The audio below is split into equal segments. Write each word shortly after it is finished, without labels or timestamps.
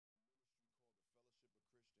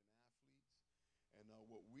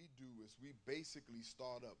what we do is we basically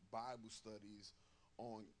start up Bible studies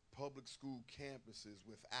on public school campuses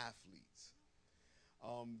with athletes.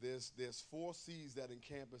 There's four C's that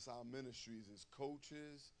encompass our ministries: is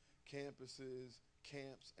coaches, campuses,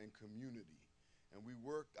 camps, and community. And we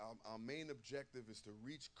work. Our main objective is to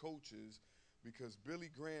reach coaches because Billy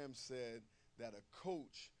Graham said that a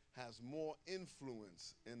coach has more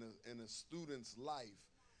influence in a student's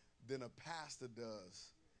life than a pastor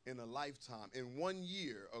does in a lifetime. In 1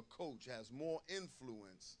 year, a coach has more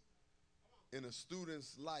influence in a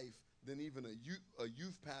student's life than even a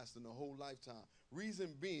youth pastor in a whole lifetime.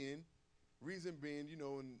 Reason being,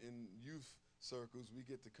 in youth circles, we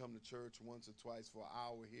get to come to church once or twice for an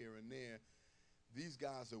hour here and there. These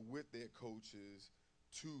guys are with their coaches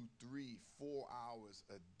 2, 3, 4 hours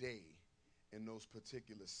a day in those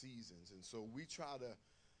particular seasons. And so we try to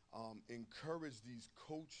encourage these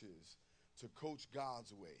coaches to coach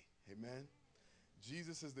God's way. Amen.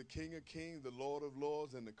 Jesus is the King of Kings, the Lord of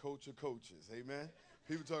Lords, and the coach of coaches. Amen.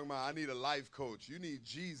 People talking about, I need a life coach. You need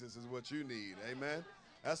Jesus is what you need. Amen.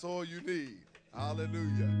 That's all you need.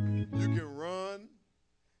 Hallelujah. You can run.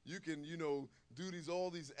 You can, do all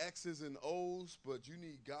these X's and O's, but you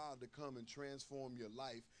need God to come and transform your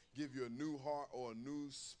life, give you a new heart or a new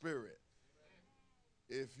spirit.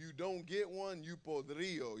 If you don't get one, you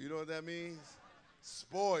podrido. You know what that means?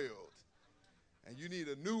 Spoiled. And you need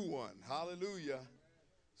a new one. Hallelujah.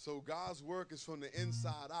 So God's work is from the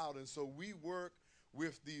inside out. And so we work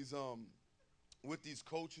with these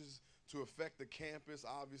coaches to affect the campus.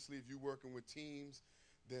 Obviously, if you're working with teams,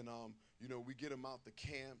 then, we get them out the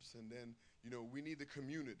camps. And then, we need the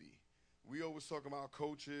community. We always talk about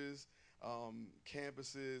coaches,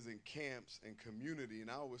 campuses, and camps and community. And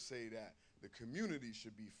I always say that the community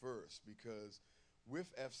should be first because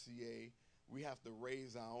with FCA, we have to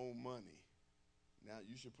raise our own money. Now,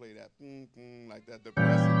 you should play that like that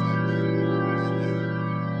depressing type thing.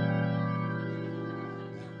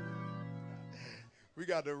 We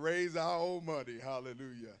got to raise our own money.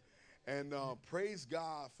 Hallelujah. And praise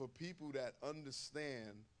God for people that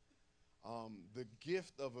understand the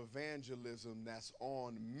gift of evangelism that's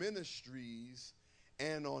on ministries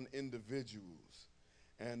and on individuals.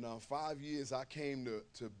 And 5 years I came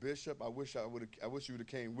to Bishop. I wish you would have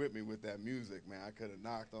came with me with that music, man. I could have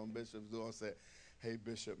knocked on Bishop's door and said, hey,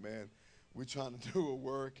 Bishop, man, we're trying to do a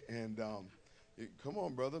work. And come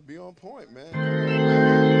on, brother, be on point, man.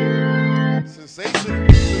 Sensationalize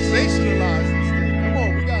this thing. Come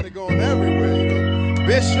on, we got it going everywhere.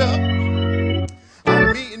 Bishop,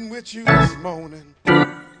 I'm meeting with you this morning.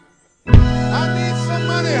 I need some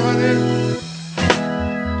money, honey.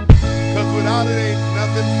 Because without it ain't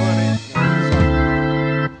nothing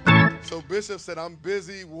funny. So Bishop said, I'm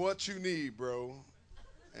busy. What you need, bro?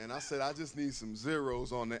 And I said, I just need some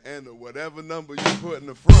zeros on the end of whatever number you put in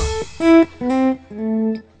the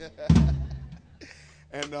front.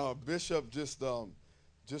 And Bishop just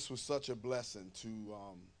was such a blessing to,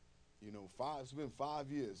 it's been 5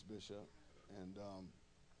 years, Bishop.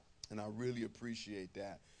 And I really appreciate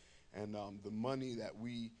that. And the money that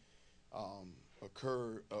we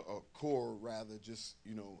just,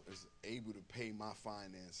 is able to pay my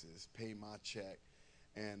finances, pay my check.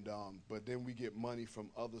 And but then we get money from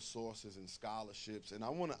other sources and scholarships. And I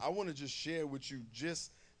want to just share with you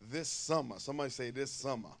just this summer. Somebody say this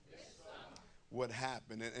summer. What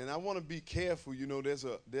happened. And I want to be careful.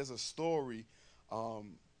 There's a story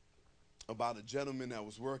about a gentleman that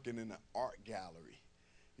was working in an art gallery.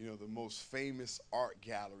 The most famous art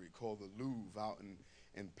gallery called the Louvre out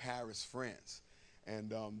in Paris, France.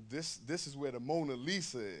 And this is where the Mona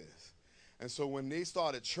Lisa is. And so when they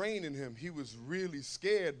started training him, he was really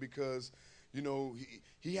scared because,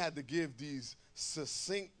 he had to give these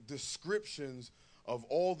succinct descriptions of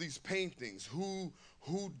all these paintings, who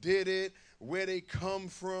did it, where they come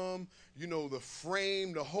from, the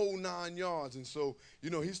frame, the whole 9 yards. And so,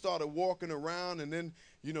 he started walking around, and then,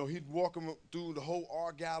 he'd walk him through the whole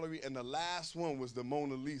art gallery, and the last one was the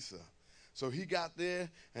Mona Lisa. So he got there,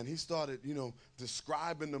 and he started,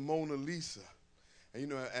 describing the Mona Lisa.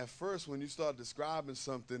 And, at first, when you start describing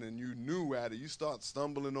something and you're new at it, you start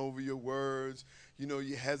stumbling over your words,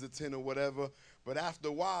 you're hesitant or whatever. But after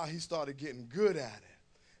a while, he started getting good at it.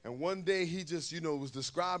 And one day he just, was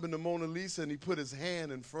describing the Mona Lisa, and he put his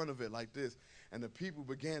hand in front of it like this. And the people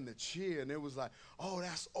began to cheer, and it was like, oh,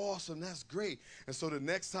 that's awesome, that's great. And so the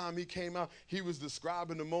next time he came out, he was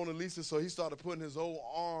describing the Mona Lisa, so he started putting his whole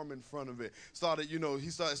arm in front of it. He started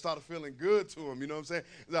feeling good to him, you know what I'm saying?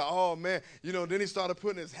 He's like, oh, man. Then he started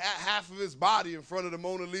putting his half of his body in front of the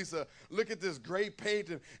Mona Lisa. Look at this great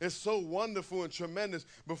painting. It's so wonderful and tremendous.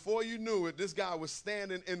 Before you knew it, this guy was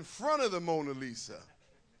standing in front of the Mona Lisa.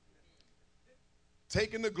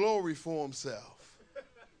 taking the glory for himself.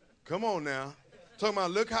 Come on now. Talking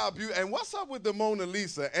about look how beautiful. And what's up with the Mona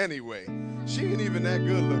Lisa anyway? She ain't even that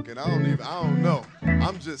good looking. I don't know.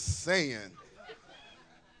 I'm just saying.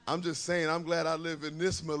 I'm glad I live in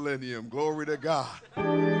this millennium. Glory to God.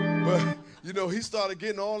 But, you know, he started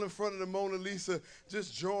getting all in front of the Mona Lisa,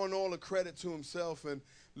 just drawing all the credit to himself. And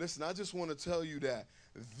listen, I just want to tell you that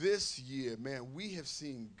this year, man, we have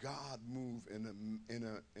seen God move in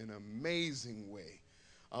an amazing way.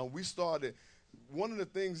 We started, one of the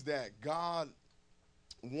things that God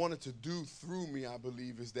wanted to do through me, I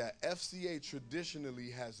believe, is that FCA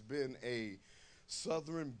traditionally has been a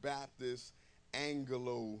Southern Baptist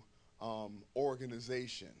Anglo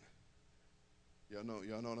organization. Y'all know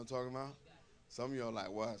what I'm talking about? Some of y'all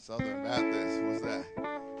like, what? Southern Baptist, what's that?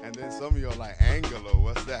 And then some of y'all like, Anglo,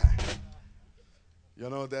 what's that? Y'all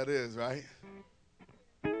know what that is, right?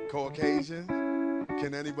 Caucasian?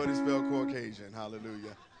 Can anybody spell Caucasian?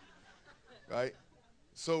 Hallelujah. Right?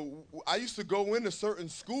 So I used to go into certain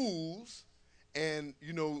schools and,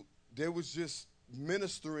 you know, there was just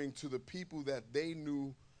ministering to the people that they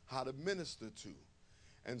knew how to minister to.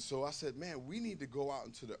 And so I said, man, we need to go out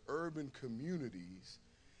into the urban communities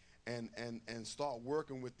and start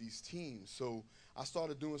working with these teams. So I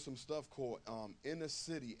started doing some stuff called Inner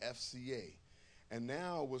City FCA. And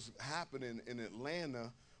now what's happening in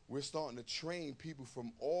Atlanta, we're starting to train people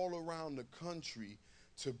from all around the country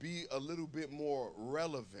to be a little bit more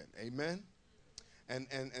relevant, amen?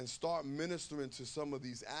 And start ministering to some of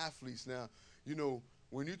these athletes. Now, you know,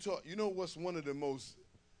 when you talk, you know what's one of the most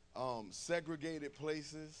segregated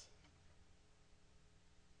places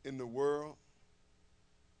in the world?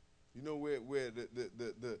 You know where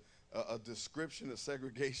a description of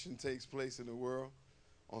segregation takes place in the world?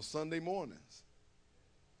 On Sunday mornings.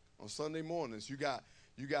 On Sunday mornings, you got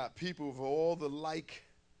people of all the like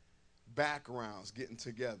backgrounds getting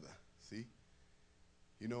together. See?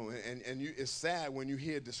 You know, and it's sad when you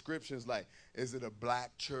hear descriptions like, is it a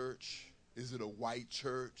black church? Is it a white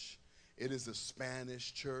church? It is a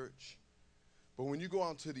Spanish church. But when you go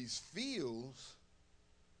out to these fields,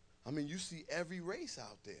 I mean, you see every race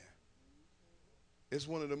out there. It's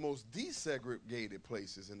one of the most desegregated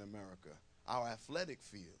places in America, our athletic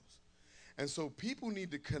fields. And so people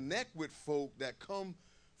need to connect with folk that come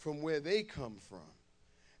from where they come from.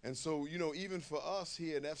 And so, you know, even for us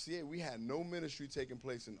here at FCA, we had no ministry taking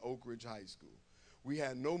place in Oak Ridge High School. We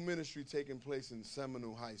had no ministry taking place in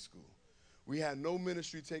Seminole High School. We had no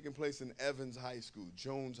ministry taking place in Evans High School,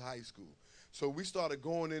 Jones High School. So we started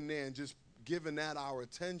going in there and just giving that our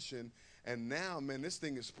attention. And now, man, this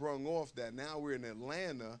thing has sprung off that now we're in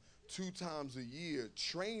Atlanta 2 times a year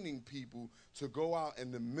training people to go out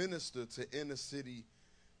and to minister to inner city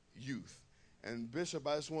youth. And Bishop,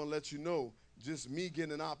 I just want to let you know, just me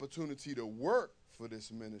getting an opportunity to work for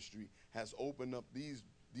this ministry has opened up these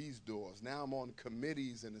doors. Now I'm on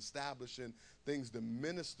committees and establishing things to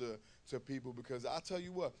minister to people, because I tell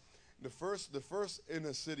you what, the first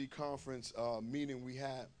inner city conference meeting we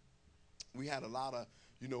had a lot of,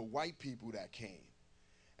 you know, white people that came.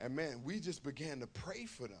 And man, we just began to pray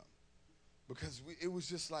for them. Because it was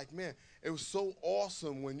just like, man, it was so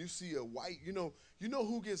awesome when you see a white, you know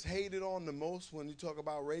who gets hated on the most when you talk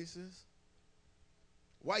about races?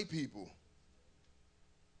 White people.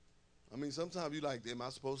 I mean, sometimes you like, am I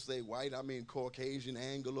supposed to say white? I mean, Caucasian,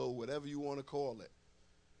 Anglo, whatever you want to call it.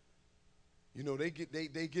 You know, they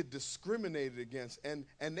get discriminated against, and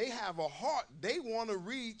they have a heart. They want to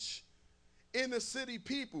reach inner city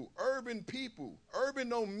people, urban people. Urban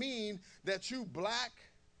don't mean that you black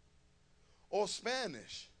or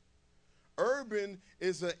Spanish. Urban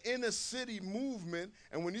is an inner city movement,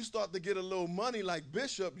 and when you start to get a little money like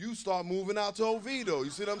Bishop, you start moving out to Oviedo. You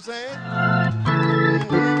see what I'm saying? You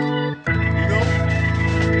know,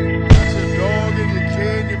 that's your dog and your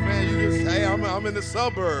kid and your man. You just, hey, I'm in the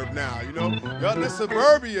suburb now. You know, y'all in the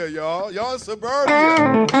suburbia, y'all. Y'all in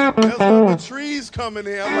suburbia. There's little trees coming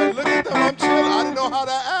here. I'm like, look at them. I'm chilling. I didn't know how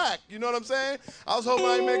to act. You know what I'm saying? I was hoping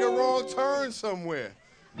I'd make a wrong turn somewhere.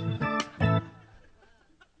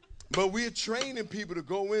 But we're training people to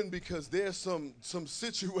go in because there's some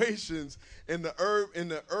situations in the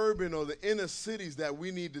urban or the inner cities that we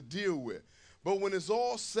need to deal with. But when it's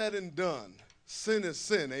all said and done, sin is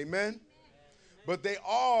sin, amen? But there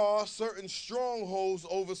are certain strongholds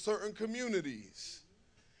over certain communities.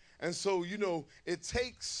 And so, you know, it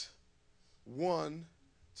takes one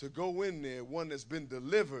to go in there, one that's been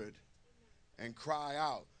delivered, and cry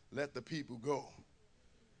out, let the people go.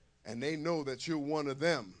 And they know that you're one of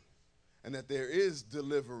them. And that there is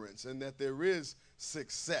deliverance, and that there is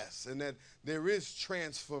success, and that there is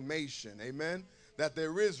transformation, amen? that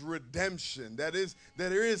there is redemption, that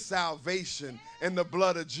there is salvation in the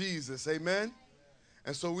blood of Jesus. Amen?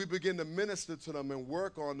 And so we begin to minister to them and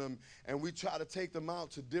work on them, and we try to take them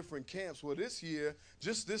out to different camps. Well, this year,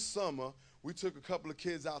 just this summer, we took a couple of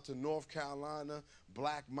kids out to North Carolina.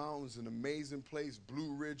 Black Mountains, an amazing place.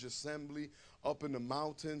 Blue Ridge Assembly up in the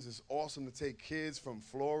mountains. It's awesome to take kids from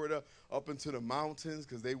Florida up into the mountains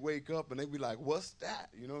because they wake up and they be like, what's that?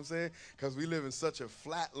 You know what I'm saying? Because we live in such a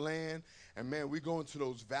flat land. And, man, we go into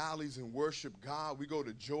those valleys and worship God. We go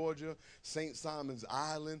to Georgia, St. Simon's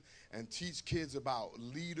Island, and teach kids about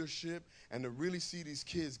leadership and to really see these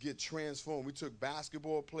kids get transformed. We took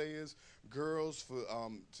basketball players, girls,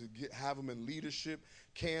 to have them in leadership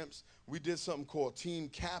camps. We did something called Team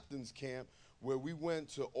Captains Camp, where we went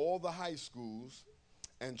to all the high schools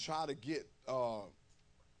and try to get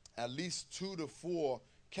at least 2 to 4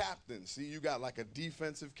 captains. See, you got like a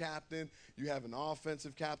defensive captain, you have an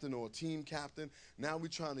offensive captain or a team captain. Now we're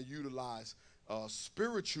trying to utilize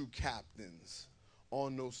spiritual captains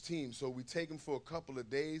on those teams. So we take them for a couple of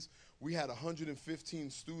days. We had 115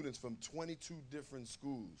 students from 22 different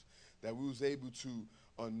schools that we was able to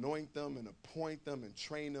anoint them and appoint them and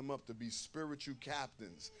train them up to be spiritual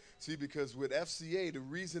captains. See, because with FCA, the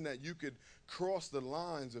reason that you could cross the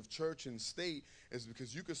lines of church and state is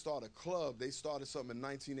because you could start a club. They started something in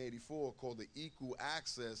 1984 called the Equal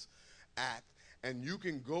Access Act, and you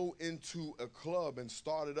can go into a club and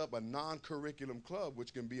start it up, a non-curriculum club,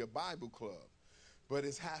 which can be a Bible club. But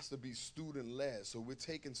it has to be student-led. So we're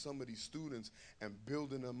taking some of these students and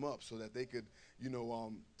building them up so that they could,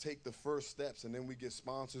 take the first steps. And then we get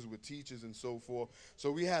sponsors with teachers and so forth. So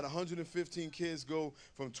we had 115 kids go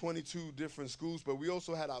from 22 different schools. But we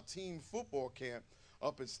also had our team football camp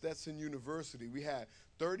up at Stetson University. We had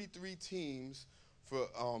 33 teams for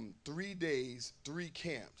 3 days, 3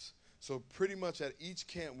 camps. So pretty much at each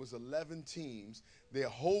camp was 11 teams, their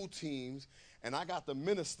whole teams. And I got to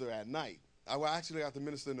minister at night. I actually got to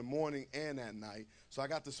minister in the morning and at night, so I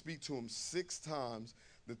got to speak to them 6 times.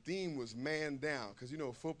 The theme was man down, because,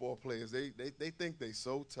 football players, they think they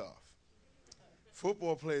so tough.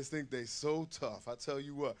 Football players think they so tough, I tell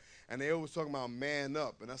you what. And they always talking about man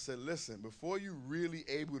up. And I said, listen, before you really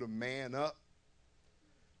able to man up,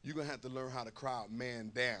 you're going to have to learn how to cry out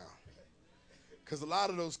man down. Because a lot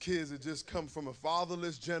of those kids had just come from a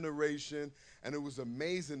fatherless generation, and it was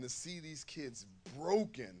amazing to see these kids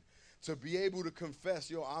broken, to be able to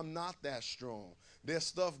confess, I'm not that strong. There's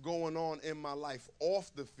stuff going on in my life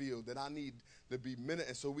off the field that I need to be minute.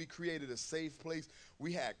 And so we created a safe place.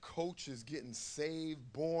 We had coaches getting saved,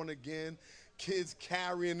 born again, kids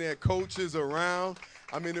carrying their coaches around.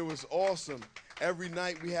 I mean, it was awesome. Every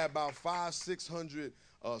night we had about 500-600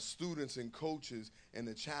 students and coaches in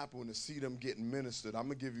the chapel, and to see them getting ministered. I'm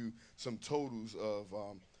going to give you some totals of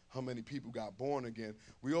how many people got born again.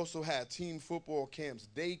 We also had team football camps,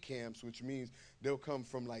 day camps, which means they'll come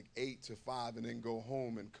from like 8 to 5 and then go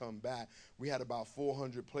home and come back. We had about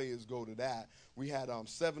 400 players go to that. We had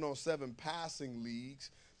 7-on-7 passing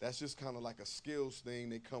leagues. That's just kind of like a skills thing.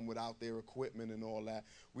 They come without their equipment and all that.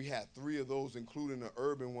 We had 3 of those, including the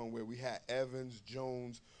urban one where we had Evans,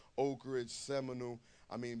 Jones, Oak Ridge, Seminole.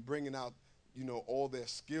 I mean, bringing out, all their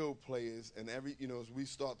skilled players. And as we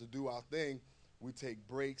start to do our thing, we take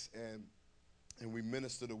breaks and we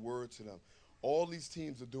minister the word to them. All these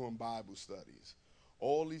teams are doing Bible studies.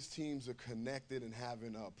 All these teams are connected and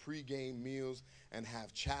having pregame meals and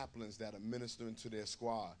have chaplains that are ministering to their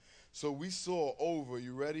squad. So we saw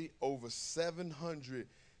you ready? Over 700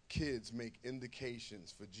 kids make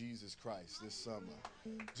indications for Jesus Christ this summer.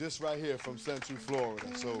 Just right here from Central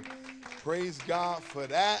Florida. So praise God for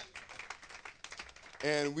that.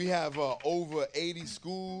 And we have over 80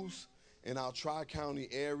 schools in our Tri-County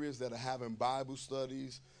areas that are having Bible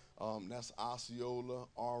studies. That's Osceola,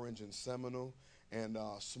 Orange, and Seminole, and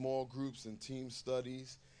small groups and team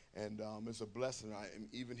studies. And it's a blessing.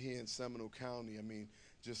 Even here in Seminole County,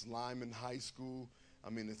 just Lyman High School,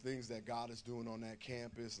 the things that God is doing on that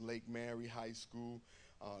campus, Lake Mary High School,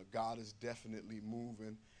 God is definitely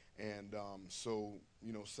moving. And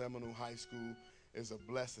Seminole High School is a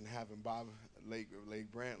blessing having Bible. Lake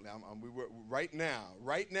Brantley. We were right now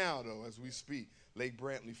though, as we speak, Lake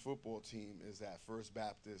Brantley football team is at First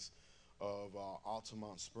Baptist of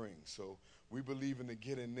Altamont Springs. So we believe in to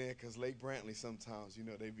get in there, because Lake Brantley sometimes,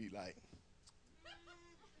 they be like,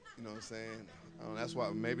 you know what I'm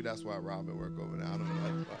saying? Maybe that's why Robert work over there. I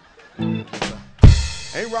don't know.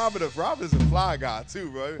 Ain't Robert's a fly guy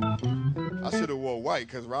too, bro. I should have wore white,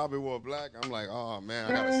 because Robert wore black. I'm like, oh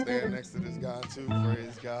man, I gotta stand next to this guy too.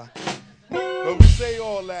 Praise God. But we say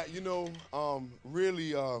all that,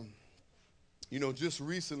 really, You know, just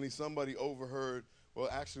recently somebody overheard, well,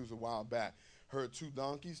 actually it was a while back, heard two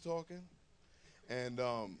donkeys talking. And,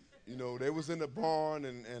 you know, they was in the barn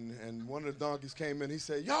and one of the donkeys came in. He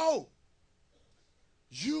said, yo,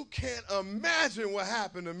 you can't imagine what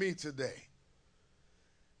happened to me today.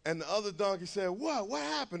 And the other donkey said, what? What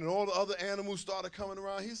happened? And all the other animals started coming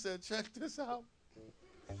around. He said, check this out.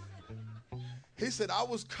 He said, I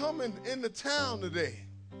was coming into town today,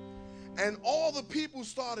 and all the people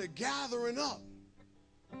started gathering up.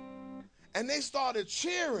 And they started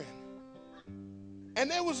cheering. And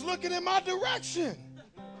they was looking in my direction.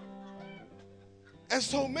 And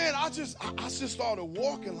so, man, I just started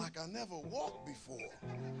walking like I never walked before.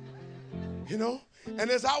 You know? And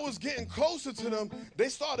as I was getting closer to them, they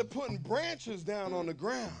started putting branches down on the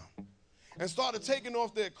ground and started taking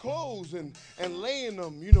off their clothes and laying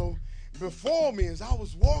them, you know, before me as I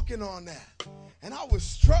was walking on that. And I was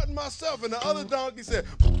strutting myself, and the other donkey said,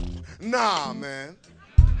 nah, man.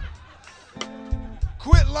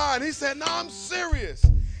 Quit lying. He said, nah, I'm serious.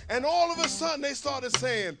 And all of a sudden, they started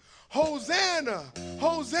saying, Hosanna,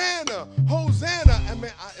 Hosanna, Hosanna. And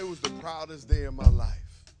man, it was the proudest day of my life.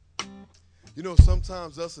 You know,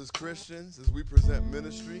 sometimes us as Christians, as we present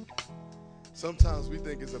ministry, sometimes we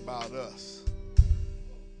think it's about us.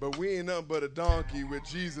 But we ain't nothing but a donkey with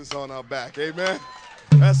Jesus on our back. Amen?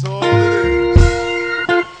 That's all it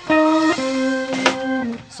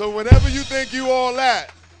is. So whenever you think you all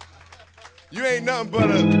that, you ain't nothing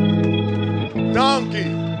but a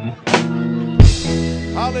donkey.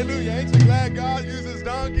 Hallelujah. Ain't you glad God uses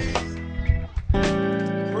donkeys?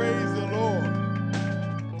 Praise the Lord.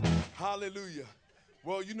 Hallelujah.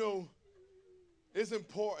 Well, you know, it's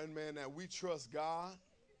important, man, that we trust God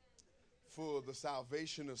for the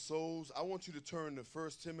salvation of souls. I want you to turn to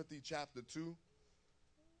 1 Timothy chapter 2.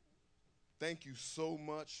 Thank you so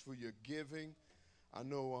much for your giving. I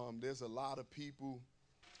know there's a lot of people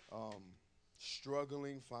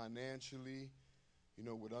struggling financially, you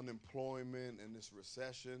know, with unemployment and this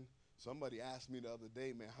recession. Somebody asked me the other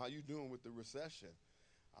day, man, how you doing with the recession?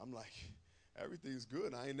 I'm like, everything's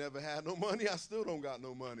good. I ain't never had no money. I still don't got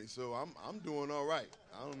no money. So I'm doing all right.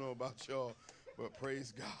 I don't know about y'all, but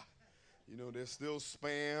praise God. You know, there's still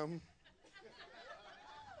Spam.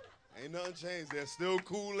 Ain't nothing changed. There's still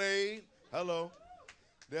Kool-Aid. Hello.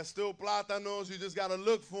 There's still plátanos. You just got to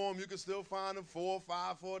look for them. You can still find them $4,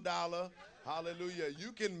 $5 for $1. Hallelujah.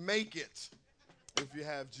 You can make it if you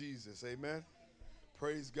have Jesus. Amen.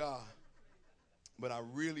 Praise God. But I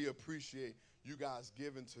really appreciate you guys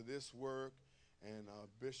giving to this work and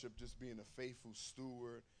Bishop just being a faithful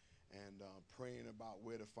steward and praying about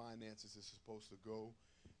where the finances is supposed to go.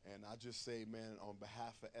 And I just say, man, on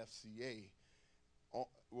behalf of FCA,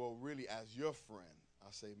 well, really as your friend, I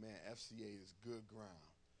say, man, FCA is good ground,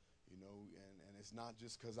 you know, and it's not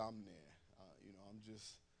just because I'm there. You know, I'm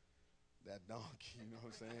just that donkey, you know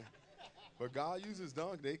what I'm saying? But God uses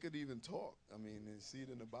donkey. They could even talk. I mean, you see it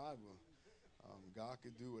in the Bible. God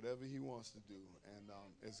could do whatever he wants to do, and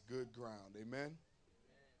it's good ground. Amen?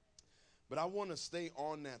 But I want to stay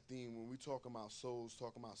on that theme when we talk about souls,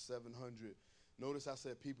 talking about 700. Notice I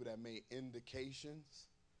said people that made indications,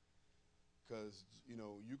 because, you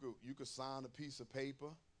know, you could sign a piece of paper.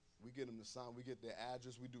 We get them to sign. We get their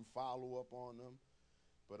address. We do follow-up on them.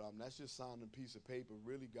 But that's just signing a piece of paper.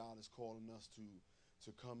 Really, God is calling us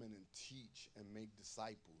to come in and teach and make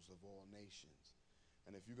disciples of all nations.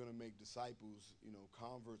 And if you're going to make disciples, you know,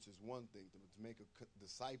 converts is one thing. To make a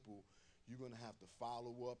disciple, you're going to have to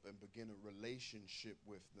follow up and begin a relationship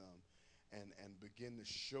with them and begin to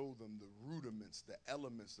show them the rudiments, the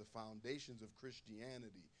elements, the foundations of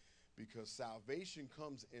Christianity. Because salvation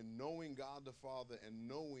comes in knowing God the Father and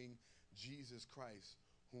knowing Jesus Christ,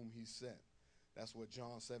 whom he sent. That's what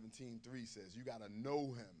John 17:3 says. You got to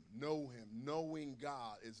know him. Know him. Knowing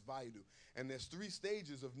God is vital. And there's 3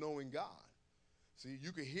 stages of knowing God. See,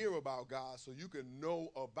 you can hear about God so you can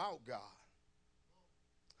know about God.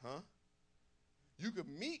 Huh? You could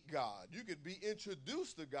meet God. You could be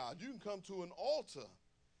introduced to God. You can come to an altar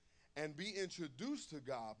and be introduced to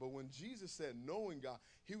God. But when Jesus said knowing God,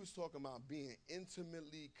 he was talking about being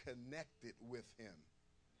intimately connected with him.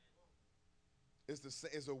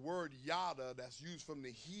 It's a word yada that's used from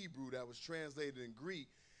the Hebrew that was translated in Greek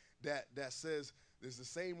that says, it's the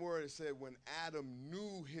same word that said when Adam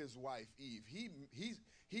knew his wife Eve.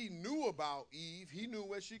 He knew about Eve. He knew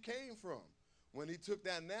where she came from. When he took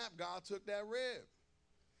that nap, God took that rib.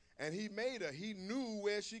 And he made her. He knew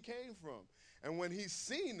where she came from. And when he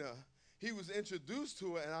seen her, he was introduced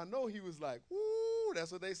to her. And I know he was like, woo,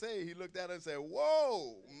 that's what they say. He looked at her and said,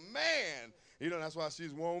 whoa, man. You know, that's why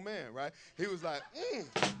she's whoa, man, right? He was like,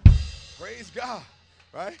 praise God,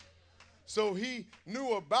 right? So he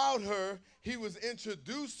knew about her. He was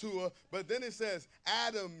introduced to her. But then it says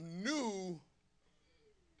Adam knew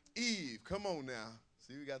Eve. Come on now.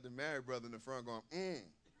 See, we got the married brother in the front going,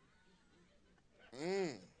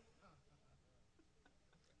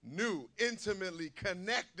 Knew, intimately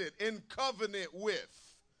connected, in covenant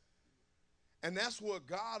with. And that's what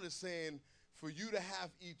God is saying. For you to have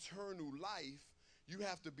eternal life, you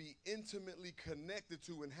have to be intimately connected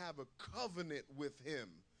to and have a covenant with him.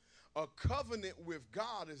 A covenant with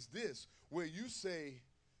God is this, where you say,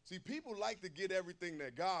 see, people like to get everything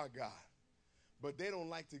that God got, but they don't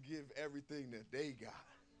like to give everything that they got.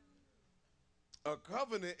 A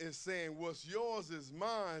covenant is saying what's yours is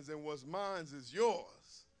mine and what's mine is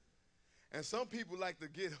yours. And some people like to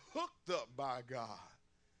get hooked up by God,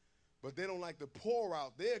 but they don't like to pour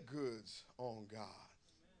out their goods on God.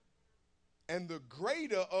 And the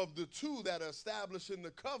greater of the two that are established in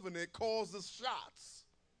the covenant calls the shots.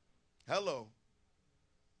 Hello.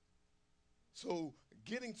 So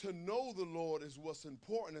getting to know the Lord is what's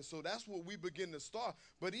important. And so that's what we begin to start.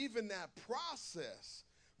 But even that process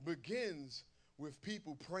begins with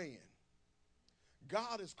people praying.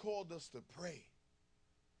 God has called us to pray.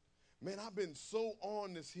 Man, I've been so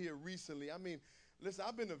on this here recently. I mean, listen,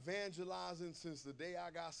 I've been evangelizing since the day I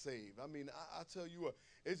got saved. I mean, I tell you what,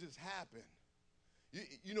 it just happened.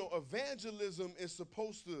 You know, evangelism is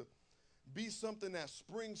supposed to be something that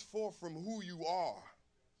springs forth from who you are.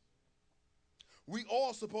 We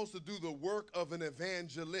all supposed to do the work of an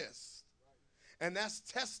evangelist. And that's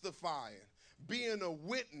testifying, being a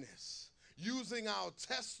witness, using our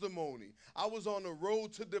testimony. I was on the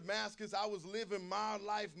road to Damascus. I was living my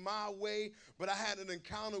life my way, but I had an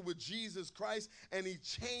encounter with Jesus Christ, and he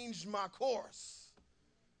changed my course.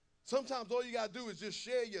 Sometimes all you got to do is just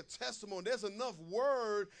share your testimony. There's enough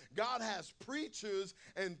word. God has preachers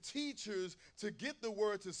and teachers to get the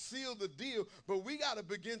word to seal the deal, but we got to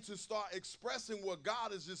begin to start expressing what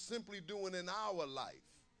God is just simply doing in our life.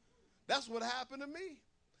 That's what happened to me.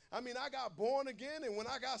 I mean, I got born again, and when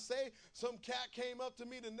I got saved, some cat came up to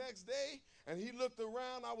me the next day, and he looked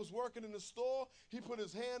around. I was working in the store. He put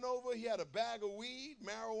his hand over. He had a bag of weed,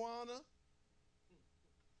 marijuana.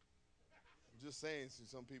 I'm just saying, so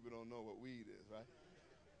some people don't know what weed is, right?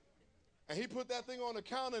 And he put that thing on the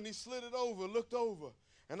counter, and he slid it over, looked over.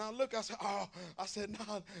 And I looked, I said,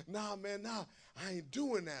 nah, man, I ain't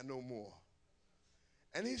doing that no more.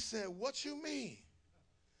 And he said, what you mean?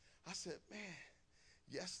 I said, man,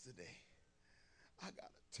 yesterday, I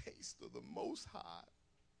got a taste of the Most High.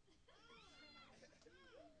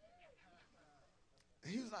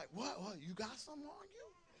 And he was like, what, you got something on you?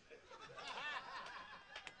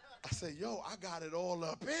 I said, yo, I got it all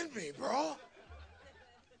up in me, bro.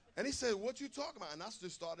 And he said, what you talking about? And I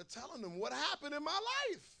just started telling him what happened in my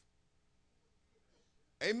life.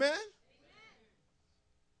 Amen?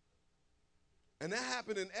 And that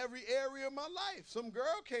happened in every area of my life. Some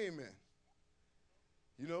girl came in.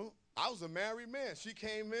 You know, I was a married man. She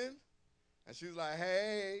came in, and she was like,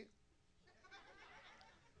 hey.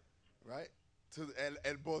 Right? To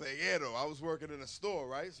El Bodeguero. I was working in a store,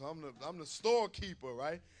 right? So I'm the storekeeper,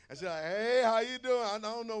 right? And she's like, hey, how you doing? I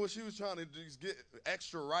don't know what she was trying to do, just get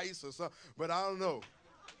extra rice or something, but I don't know.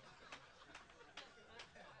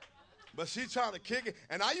 But she trying to kick it,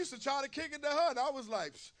 and I used to try to kick it to her, and I was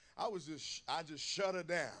like, I just shut her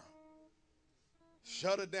down.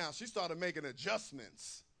 Shut her down. She started making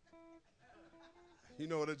adjustments. You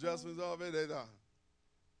know what adjustments are?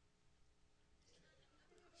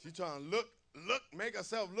 She trying to look, make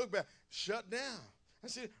herself look bad. Shut down. I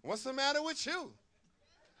said, what's the matter with you?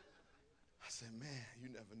 I said, man, you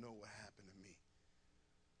never know what happened to me.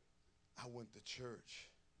 I went to church,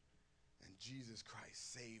 and Jesus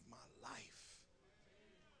Christ saved my life.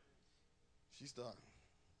 She started,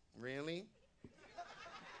 really?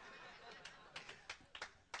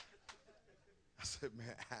 I said,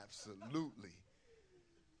 man, absolutely.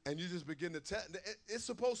 And you just begin to tell, it's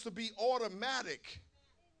supposed to be automatic.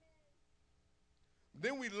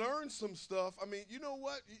 Then we learn some stuff. I mean, you know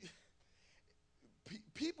what?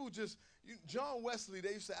 People just, John Wesley,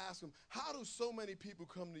 they used to ask him, how do so many people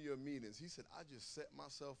come to your meetings? He said, I just set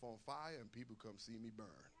myself on fire and people come see me burn.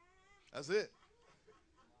 That's it.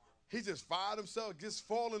 He just fired himself, just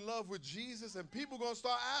fall in love with Jesus, and people going to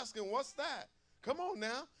start asking, what's that? Come on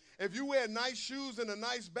now. If you wear nice shoes and a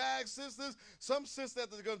nice bag, sisters, some sisters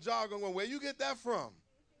that are going to jog on, where you get that from?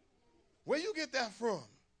 Where you get that from?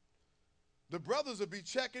 The brothers will be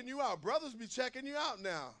checking you out. Brothers be checking you out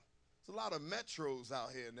now. There's a lot of metros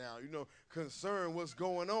out here now, concerned what's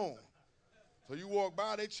going on. So you walk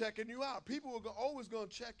by, they checking you out. People are always going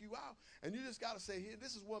to check you out. And you just got to say, here,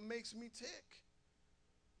 this is what makes me tick.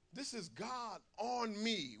 This is God on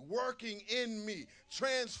me, working in me,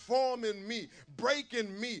 transforming me,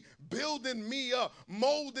 breaking me, building me up,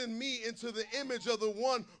 molding me into the image of the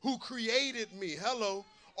one who created me. Hello.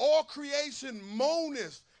 All creation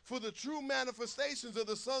moaneth for the true manifestations of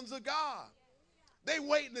the sons of God. They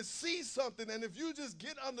waiting to see something, and if you just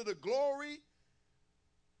get under the glory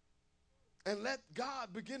and let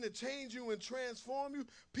God begin to change you and transform you,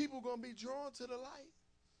 people are going to be drawn to the light.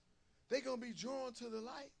 They're going to be drawn to the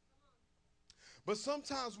light. But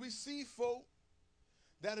sometimes we see folk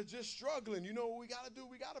that are just struggling. You know what we got to do?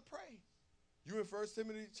 We got to pray. You in 1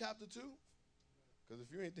 Timothy chapter 2? Because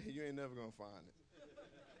if you ain't there, you ain't never going to find it.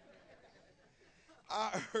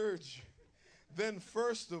 I urge you, then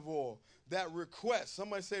first of all, that request,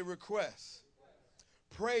 somebody say request,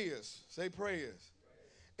 prayers, say prayers,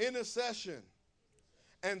 intercession,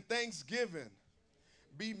 and thanksgiving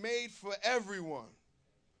be made for everyone.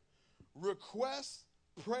 Requests,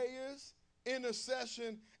 prayers,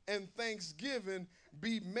 intercession, and thanksgiving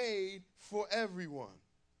be made for everyone.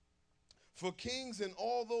 For kings and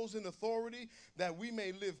all those in authority, that we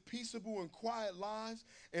may live peaceable and quiet lives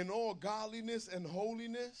in all godliness and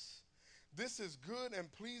holiness. This is good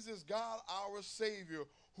and pleases God our Savior,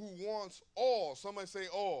 who wants all, somebody say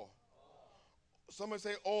all. Somebody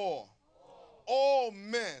say all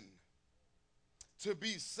men to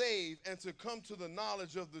be saved and to come to the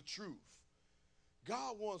knowledge of the truth.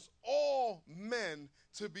 God wants all men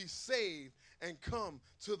to be saved and come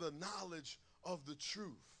to the knowledge of the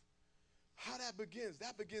truth. How that begins?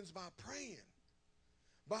 That begins by praying.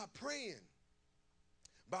 By praying.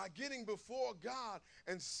 By getting before God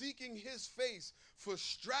and seeking his face for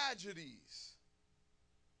strategies,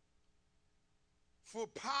 for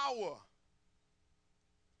power,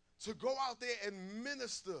 to go out there and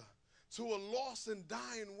minister to a lost and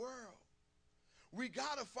dying world. We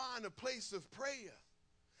got to find a place of prayer.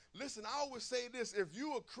 Listen, I always say this: if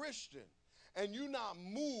you're a Christian and you're not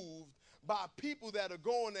moved by people that are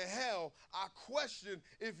going to hell, I question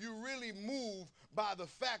if you really moved by the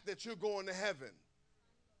fact that you're going to heaven.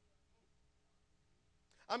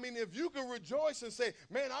 I mean, if you can rejoice and say,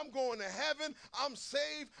 man, I'm going to heaven, I'm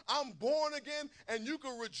saved, I'm born again, and you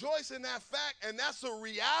can rejoice in that fact, and that's a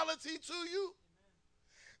reality to you,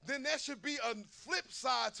 then there should be a flip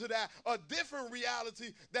side to that, a different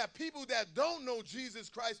reality, that people that don't know Jesus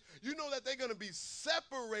Christ, you know that they're going to be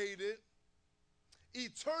separated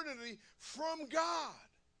eternity from God.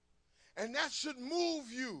 And that should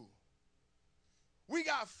move you. We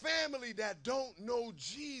got family that don't know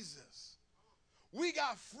Jesus. We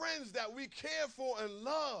got friends that we care for and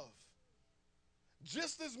love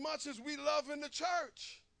just as much as we love in the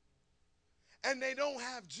church. And they don't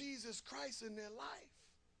have Jesus Christ in their life.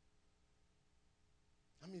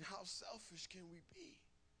 I mean, how selfish can we be?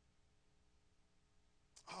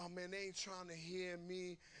 Oh, man, they ain't trying to hear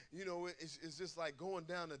me. You know, it's just like going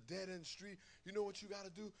down a dead-end street. You know what you got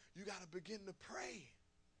to do? You got to begin to pray.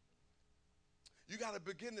 You got to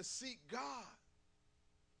begin to seek God.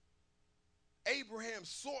 Abraham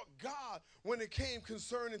sought God when it came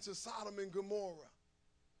concerning to Sodom and Gomorrah.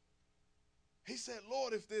 He said,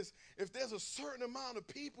 Lord, if there's a certain amount of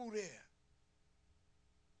people there,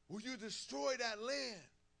 will you destroy that land?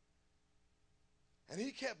 And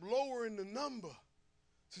he kept lowering the number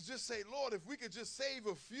to just say, Lord, if we could just save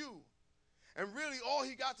a few. And really all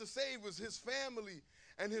he got to save was his family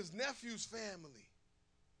and his nephew's family.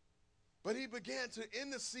 But he began to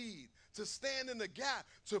intercede, to stand in the gap,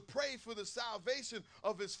 to pray for the salvation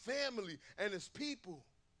of his family and his people.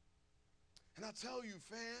 And I tell you,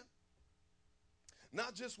 fam,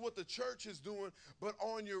 not just what the church is doing, but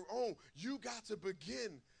on your own, you got to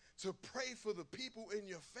begin to pray for the people in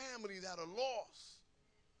your family that are lost.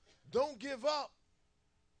 Don't give up.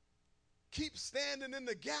 Keep standing in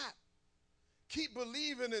the gap. Keep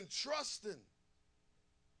believing and trusting.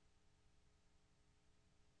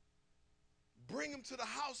 Bring them to the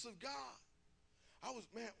house of God.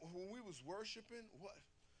 When we was worshiping,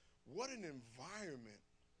 what an environment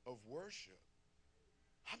of worship.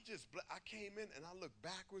 I came in and I looked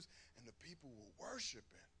backwards and the people were worshiping.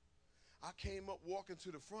 I came up walking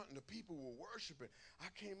to the front and the people were worshiping. I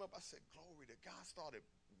came up, I said, glory to God. Started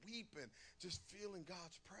weeping, just feeling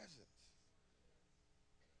God's presence.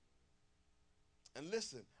 And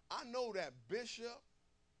listen, I know that Bishop,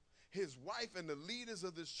 his wife, and the leaders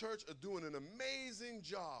of this church are doing an amazing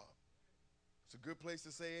job. It's a good place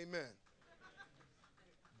to say amen.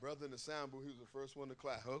 Brother in the sound booth, he was the first one to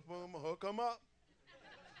clap. Hook him up.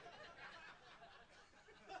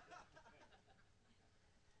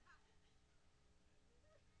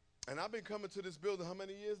 And I've been coming to this building how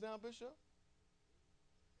many years now, Bishop?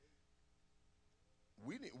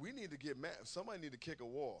 We need to get mad. Somebody need to kick a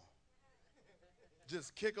wall.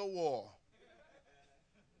 Just kick a wall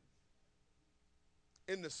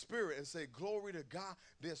in the spirit and say, glory to God.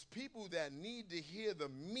 There's people that need to hear the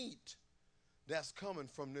meat that's coming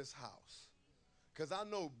from this house. Because I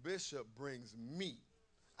know Bishop brings meat.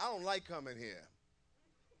 I don't like coming here.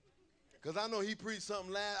 Because I know he preached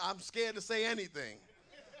something last. I'm scared to say anything.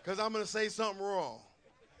 Because I'm going to say something wrong.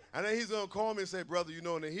 And then he's going to call me and say, brother, you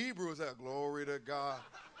know in the Hebrew, it's like, glory to God.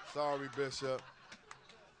 Sorry, Bishop.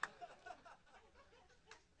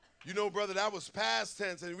 You know, brother, that was past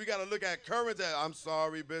tense, and we got to look at current tense. I'm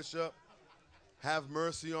sorry, Bishop. Have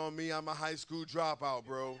mercy on me. I'm a high school dropout,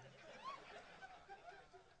 bro.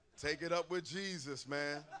 Take it up with Jesus,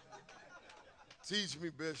 man. Teach me,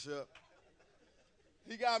 Bishop.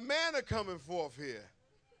 He got manna coming forth here.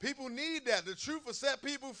 People need that. The truth will set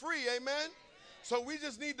people free, amen? So we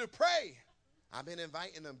just need to pray. I've been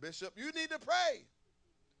inviting them, Bishop. You need to pray.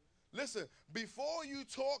 Listen, before you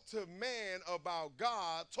talk to man about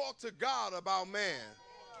God, talk to God about man.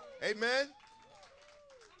 Amen?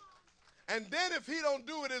 And then if he don't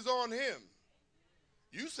do it, it's on him.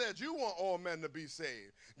 You said you want all men to be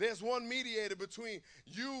saved. There's one mediator between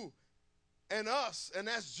you and us, and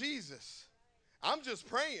that's Jesus. I'm just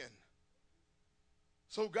praying.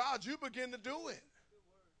 So God, you begin to do it.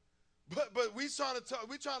 But we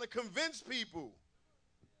trying to convince people.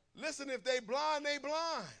 Listen, if they blind, they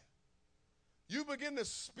blind. You begin to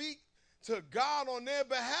speak to God on their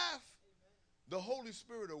behalf, the Holy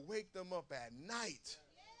Spirit will wake them up at night.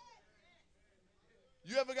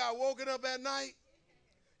 You ever got woken up at night?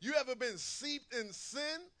 You ever been seeped in sin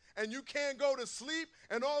and you can't go to sleep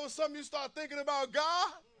and all of a sudden you start thinking about God?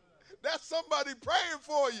 That's somebody praying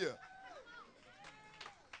for you.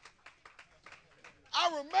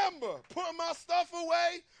 I remember putting my stuff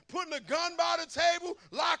away, putting the gun by the table,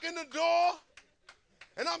 locking the door,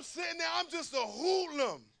 and I'm sitting there, I'm just a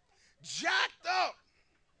hoodlum, jacked up.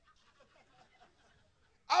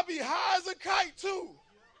 I be high as a kite too.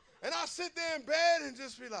 And I sit there in bed and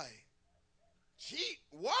just be like, gee,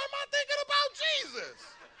 why am I thinking about Jesus?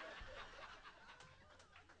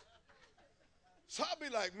 So I'll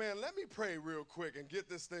be like, man, let me pray real quick and get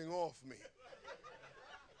this thing off me.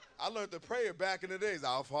 I learned to pray back in the days,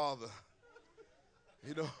 Our Father.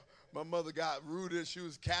 You know, my mother got rooted. She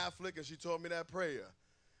was Catholic, and she taught me that prayer.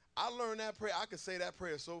 I learned that prayer. I could say that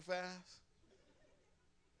prayer so fast,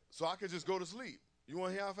 so I could just go to sleep. You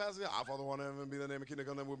want to hear how fast it is? Our Father, one heaven, be the name of kingdom,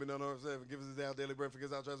 come, will be done on earth. Give us this day our daily bread,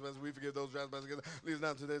 forgive us our trespasses, we forgive those trespasses. Lead us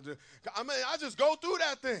not to the. I mean, I just go through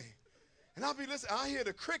that thing, and I'll be listening. I hear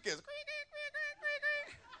the crickets,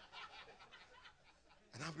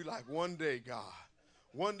 and I'll be like, one day, God,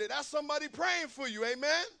 one day. That's somebody praying for you,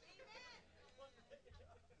 amen.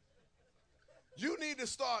 You need to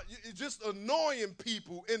start just annoying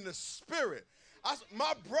people in the spirit.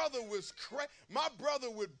 My brother was crazy. My brother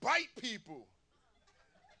would bite people.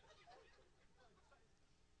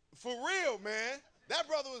 For real, man. That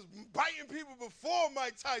brother was biting people before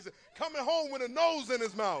Mike Tyson, coming home with a nose in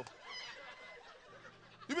his mouth.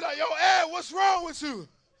 You be like, yo, Ed, what's wrong with you?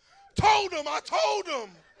 I told him.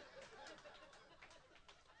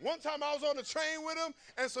 One time I was on the train with him,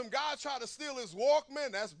 and some guy tried to steal his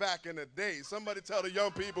Walkman. That's back in the day. Somebody tell the young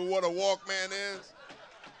people what a Walkman is.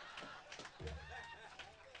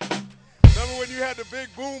 Remember when you had the big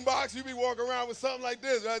boom box, you be walking around with something like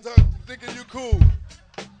this, right? Thinking you cool.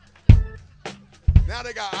 Now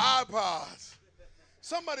they got iPods.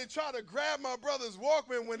 Somebody tried to grab my brother's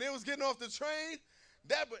Walkman when they was getting off the train.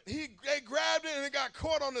 They grabbed it and it got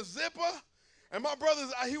caught on the zipper. And my brother,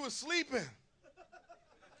 he was sleeping.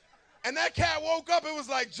 And that cat woke up, it was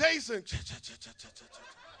like Jason.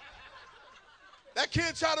 That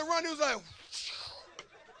kid tried to run, he was like,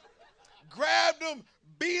 grabbed him,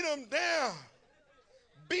 beat him down.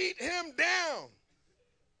 Beat him down.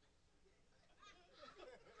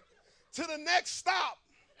 To the next stop.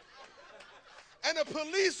 And a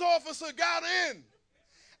police officer got in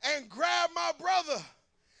and grabbed my brother.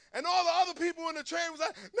 And all the other people in the train was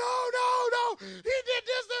like, no, he did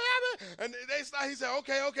this to happen. And he said,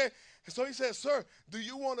 okay. And so he said, sir, do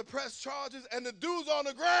you want to press charges? And the dude's on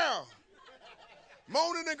the ground,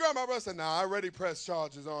 moaning and groaning. My brother said, nah, I already pressed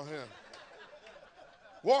charges on him.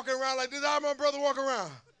 Walking around like this, how my brother walk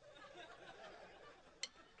around?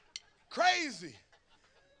 Crazy.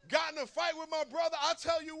 Got in a fight with my brother. I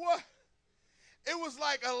tell you what, it was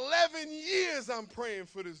like 11 years I'm praying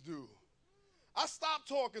for this dude. I stopped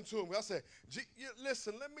talking to him. I said,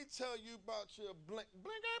 listen, let me tell you about your blink.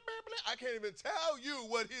 I can't even tell you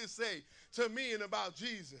what he'll say to me and about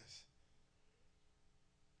Jesus.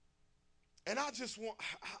 And I just want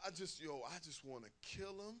to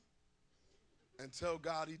kill him and tell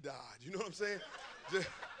God he died. You know what I'm saying? Just,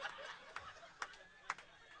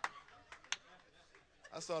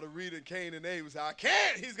 I started reading Cain and Abel. I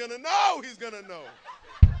can't. He's going to know. He's going to know.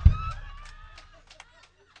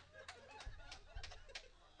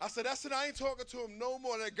 I said, that's it. I ain't talking to him no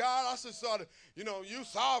more. That God, I just started, you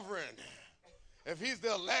sovereign. If he's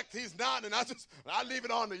the elect, he's not. And I leave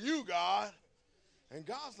it on to you, God. And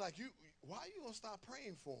God's like, why are you going to stop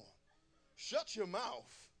praying for him? Shut your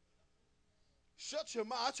mouth. Shut your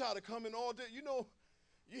mouth. I try to come in all day.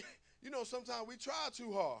 Sometimes we try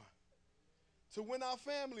too hard to win our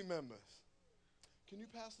family members. Can you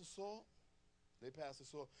pass the salt? They pass the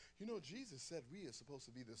salt. Jesus said we are supposed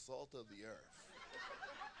to be the salt of the earth.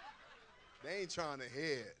 They ain't trying to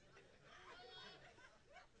hear it.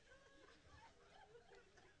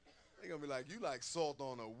 They're going to be like, you like salt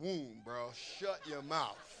on a wound, bro. Shut your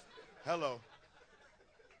mouth. Hello.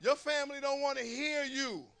 Your family don't want to hear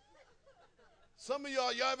you. Some of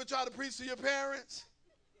y'all ever try to preach to your parents?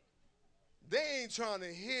 They ain't trying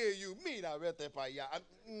to hear you.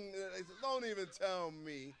 Don't even tell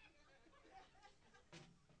me.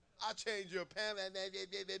 I changed your parents.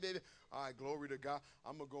 All right, glory to God.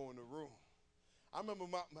 I'm going to go in the room. I remember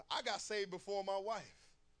I got saved before my wife.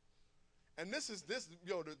 And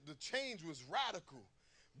the change was radical.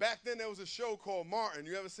 Back then there was a show called Martin.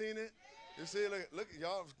 You ever seen it? You see, look,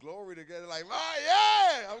 y'all, glory to God. Like, oh,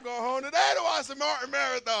 yeah, I'm going home today to watch the Martin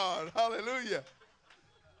Marathon. Hallelujah.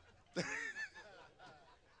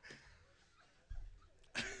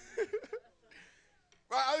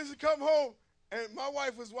 Right, I used to come home, and my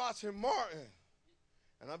wife was watching Martin.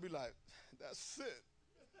 And I'd be like, that's it.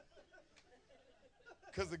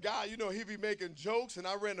 Because the guy, he be making jokes, and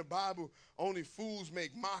I read in the Bible, only fools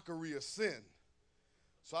make mockery of sin.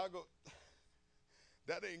 So I go,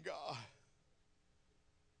 that ain't God.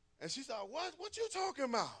 And she said, what you talking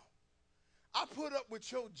about? I put up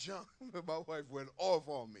with your junk. My wife went off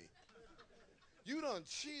on me. You done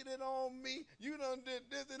cheated on me. You done did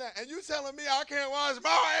this and that. And you telling me I can't watch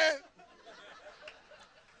Martin?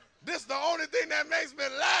 This is the only thing that makes me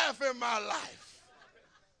laugh in my life.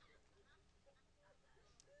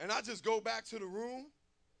 And I just go back to the room.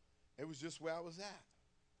 It was just where I was at.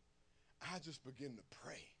 I just begin to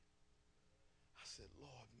pray. I said,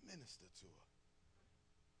 Lord, minister to her.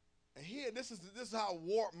 And here, this is how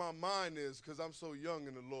warped my mind is because I'm so young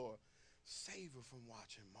in the Lord. Save her from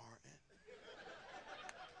watching Martin.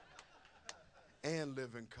 And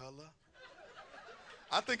Living Color.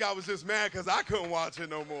 I think I was just mad because I couldn't watch it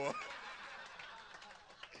no more.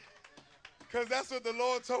 Because that's what the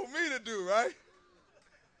Lord told me to do, right?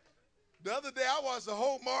 The other day, I watched the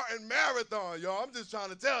whole Martin Marathon, y'all. I'm just trying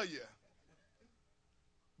to tell you.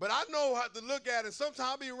 But I know how to look at it. Sometimes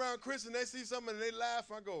I be around Christians, they see something and they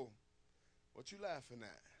laugh. I go, what you laughing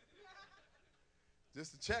at?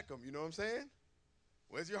 Just to check them, you know what I'm saying?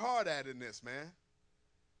 Where's your heart at in this, man?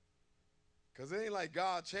 Because it ain't like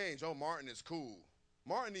God changed. Oh, Martin is cool.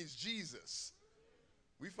 Martin needs Jesus.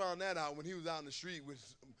 We found that out when he was out in the street with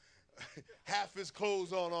half his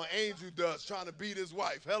clothes on angel dust trying to beat his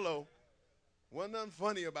wife. Hello. Wasn't nothing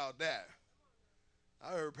funny about that.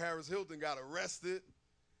 I heard Paris Hilton got arrested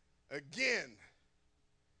again.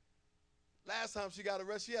 Last time she got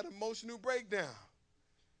arrested, she had an emotional breakdown.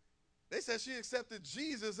 They said she accepted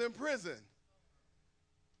Jesus in prison.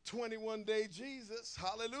 21-day Jesus.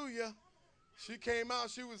 Hallelujah. She came out,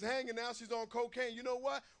 she was hanging out, she's on cocaine. You know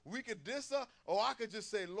what? We could diss her, or I could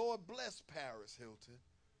just say, Lord, bless Paris Hilton.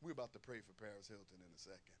 We're about to pray for Paris Hilton in a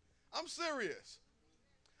second. I'm serious.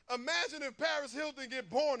 Imagine if Paris Hilton get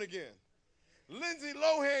born again. Lindsay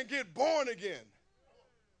Lohan get born again.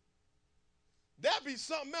 That'd be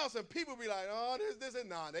something else, and people be like, oh, this, and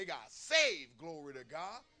nah, they got saved, glory to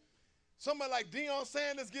God. Somebody like Deion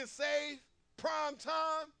Sanders get saved, prime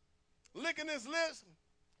time, licking his lips.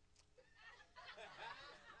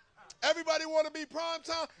 Everybody want to be prime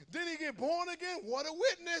time. Did he get born again? What a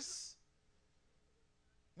witness.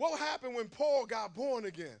 What happened when Paul got born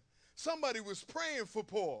again? Somebody was praying for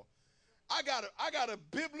Paul. I got a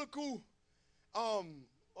biblical,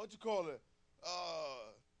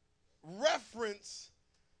 reference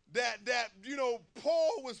that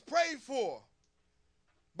Paul was prayed for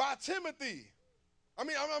by Timothy.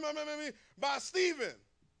 By Stephen,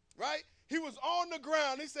 right? He was on the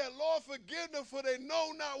ground. He said, Lord, forgive them for they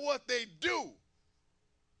know not what they do.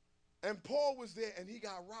 And Paul was there, and he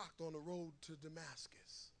got rocked on the road to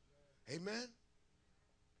Damascus. Amen?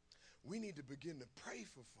 We need to begin to pray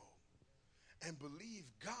for folk and believe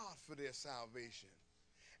God for their salvation.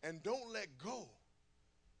 And don't let go.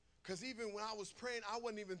 Because even when I was praying, I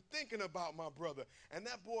wasn't even thinking about my brother. And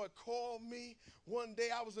that boy called me one day.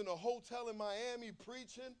 I was in a hotel in Miami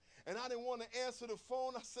preaching, and I didn't want to answer the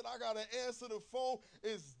phone. I said, I got to answer the phone.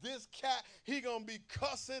 Is this cat? He going to be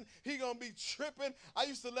cussing. He going to be tripping. I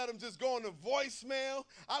used to let him just go on the voicemail.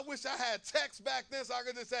 I wish I had text back then so I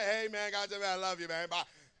could just say, hey, man, God, I love you, man. Bye.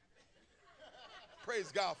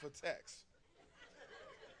 Praise God for text.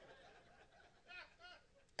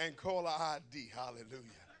 And caller ID. Hallelujah.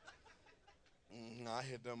 I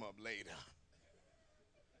hit them up later.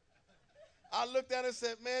 I looked at it and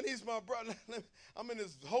said, man, he's my brother. I'm in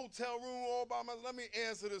this hotel room all by myself. Let me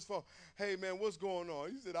answer this phone. Hey, man, what's going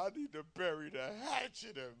on? He said, I need to bury the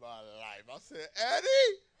hatchet in my life. I said,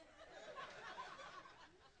 Eddie?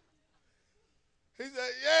 He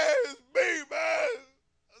said, yeah, it's me, man.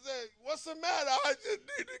 I said, what's the matter? I just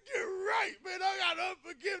need to get right, man. I got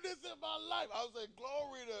unforgiveness in my life. I was like,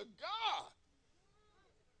 glory to God.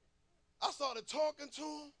 I started talking to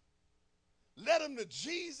him, led him to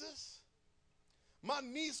Jesus. My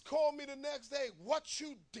niece called me the next day. What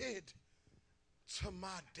you did to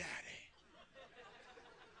my daddy?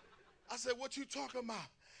 I said, what you talking about?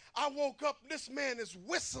 I woke up, this man is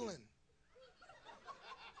whistling.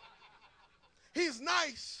 He's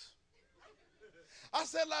nice. I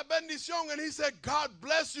said, la bendición, and he said, God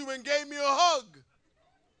bless you, and gave me a hug.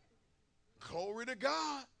 Glory to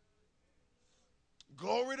God.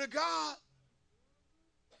 Glory to God.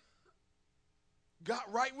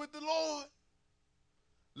 Got right with the Lord.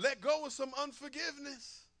 Let go of some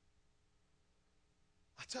unforgiveness.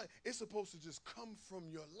 I tell you, it's supposed to just come from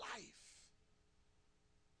your life.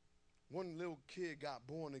 One little kid got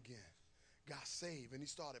born again, got saved, and he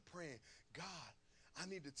started praying, God, I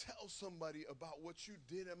need to tell somebody about what you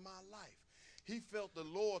did in my life. He felt the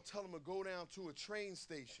Lord tell him to go down to a train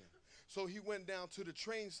station. So he went down to the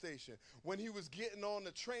train station. When he was getting on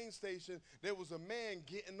the train station, there was a man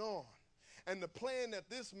getting on. And the plan that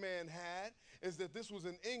this man had is that this was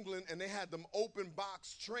in England, and they had them open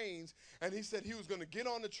box trains. And he said he was going to get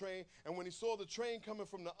on the train, and when he saw the train coming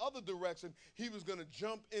from the other direction, he was going to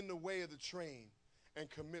jump in the way of the train and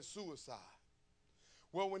commit suicide.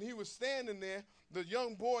 Well, when he was standing there, the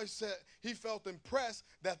young boy said he felt impressed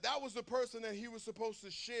that that was the person that he was supposed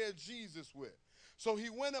to share Jesus with. So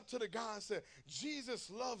he went up to the guy and said,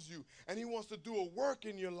 Jesus loves you, and he wants to do a work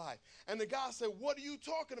in your life. And the guy said, what are you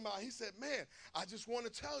talking about? He said, man, I just want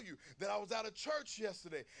to tell you that I was at a church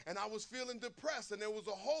yesterday, and I was feeling depressed, and there was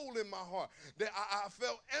a hole in my heart. That I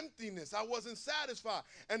felt emptiness. I wasn't satisfied.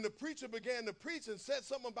 And the preacher began to preach and said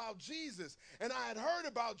something about Jesus. And I had heard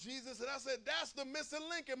about Jesus, and I said, that's the missing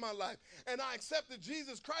link in my life. And I accepted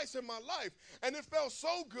Jesus Christ in my life. And it felt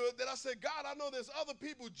so good that I said, God, I know there's other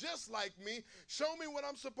people just like me. Show me what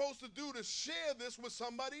I'm supposed to do to share this with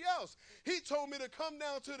somebody else. He told me to come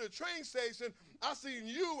down to the train station. I seen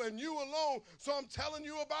you and you alone, so I'm telling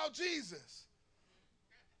you about Jesus.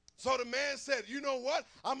 So the man said, you know what?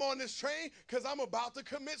 I'm on this train because I'm about to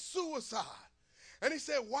commit suicide. And he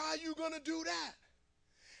said, why are you going to do that?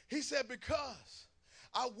 He said, because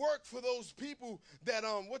I work for those people that,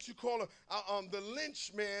 the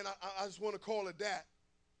lynch man, I just want to call it that.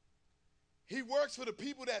 He works for the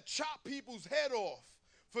people that chop people's head off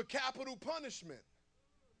for capital punishment.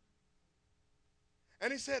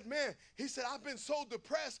 And he said, man, I've been so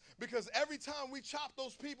depressed because every time we chop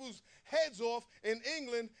those people's heads off in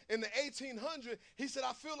England in the 1800s, he said,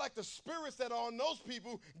 I feel like the spirits that are on those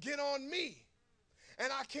people get on me.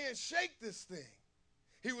 And I can't shake this thing.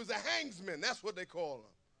 He was a hangsman. That's what they call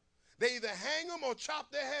him. They either hang them or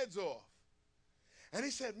chop their heads off. And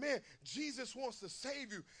he said, man, Jesus wants to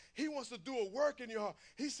save you. He wants to do a work in your heart.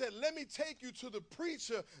 He said, let me take you to the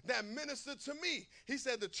preacher that ministered to me. He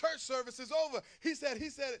said, the church service is over. He said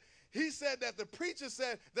that the preacher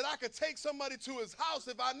said that I could take somebody to his house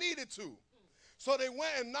if I needed to. So they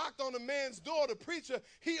went and knocked on the man's door. The preacher,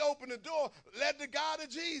 he opened the door, led the guy to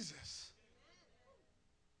Jesus.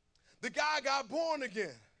 The guy got born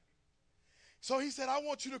again. So he said, I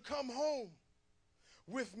want you to come home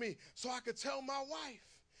with me so I could tell my wife.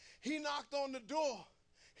 He knocked on the door.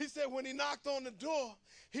 He said when he knocked on the door,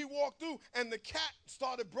 he walked through and the cat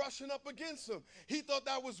started brushing up against him. He thought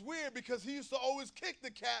that was weird because he used to always kick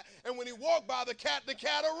the cat, and when he walked by the cat would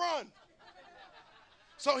run.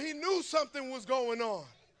 So he knew something was going on.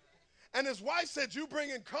 And his wife said, you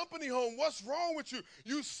bringing company home. What's wrong with you?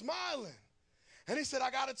 You smiling. And he said, I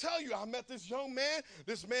got to tell you, I met this young man.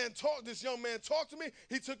 This young man talked to me.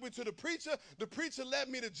 He took me to the preacher. The preacher led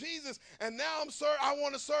me to Jesus. And now I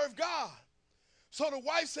want to serve God. So the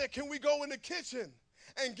wife said, can we go in the kitchen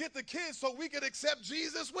and get the kids so we could accept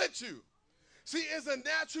Jesus with you? See, it's a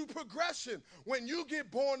natural progression. When you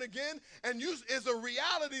get born again and it's a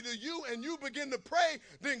reality to you and you begin to pray,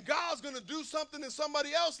 then God's going to do something in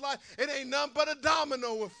somebody else's life. It ain't nothing but a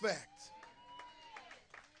domino effect.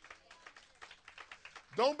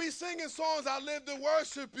 Don't be singing songs, I live to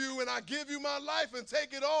worship you and I give you my life and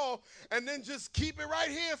take it all, and then just keep it right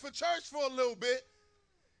here for church for a little bit.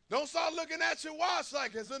 Don't start looking at your watch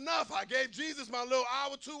like it's enough. I gave Jesus my little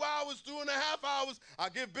hour, 2 hours, 2.5 hours. I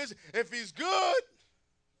give Bishop. If he's good,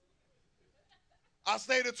 I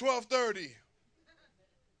stay to 12:30.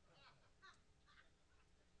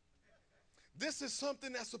 This is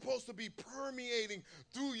something that's supposed to be permeating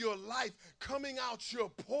through your life, coming out your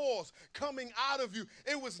pores, coming out of you.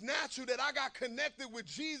 It was natural that I got connected with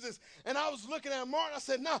Jesus, and I was looking at Martin. I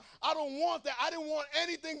said, no, I don't want that. I didn't want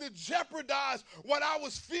anything to jeopardize what I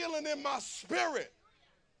was feeling in my spirit.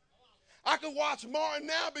 I could watch Martin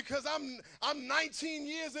now because I'm 19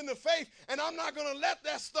 years in the faith, and I'm not going to let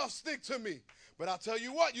that stuff stick to me. But I'll tell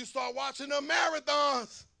you what, you start watching the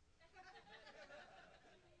marathons.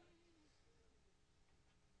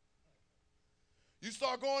 You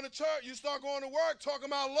start going to church, you start going to work talking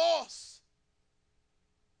about loss.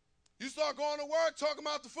 You start going to work talking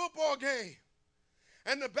about the football game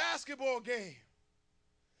and the basketball game.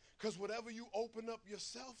 Because whatever you open up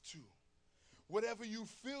yourself to, whatever you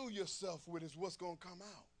fill yourself with is what's going to come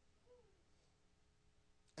out.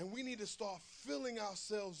 And we need to start filling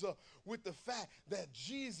ourselves up with the fact that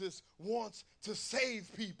Jesus wants to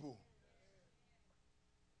save people.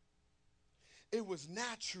 It was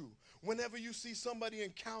natural. Whenever you see somebody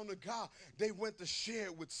encounter God, they went to share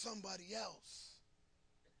it with somebody else.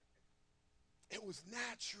 It was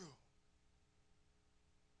natural.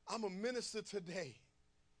 I'm a minister today.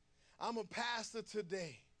 I'm a pastor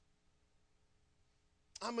today.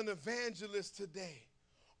 I'm an evangelist today.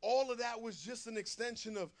 All of that was just an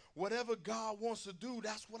extension of whatever God wants to do,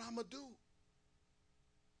 that's what I'm going to do.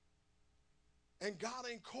 And God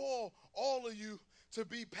ain't called all of you to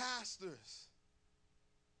be pastors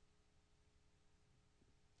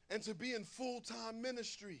and to be in full-time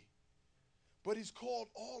ministry. But he's called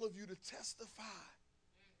all of you to testify.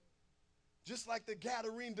 Just like the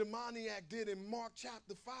Gadarene demoniac did in Mark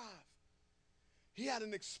chapter 5. He had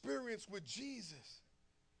an experience with Jesus.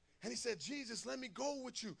 And he said, Jesus, let me go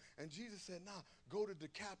with you. And Jesus said, nah, go to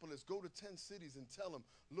Decapolis, go to 10 cities and tell them,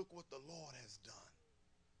 look what the Lord has done.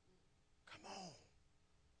 Come on.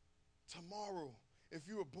 Tomorrow, if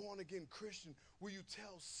you're a born-again Christian, will you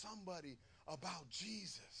tell somebody about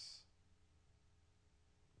Jesus?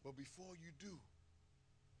 But before you do,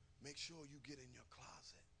 make sure you get in your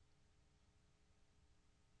closet.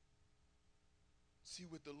 See,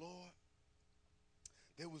 with the Lord,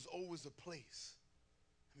 there was always a place.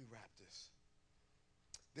 Let me wrap this.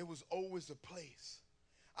 There was always a place.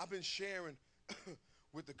 I've been sharing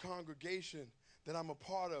with the congregation that I'm a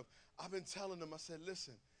part of. I've been telling them, I said,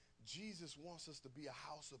 listen, Jesus wants us to be a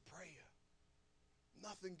house of prayer.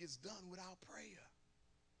 Nothing gets done without prayer.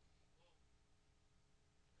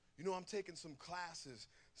 You know, I'm taking some classes,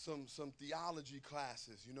 some theology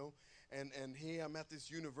classes, you know, and here I'm at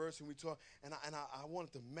this university and we talk, and I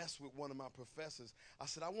wanted to mess with one of my professors. I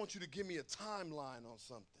said, I want you to give me a timeline on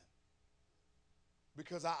something.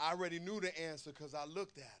 Because I already knew the answer because I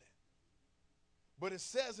looked at it. But it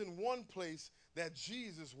says in one place that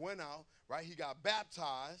Jesus went out, right? He got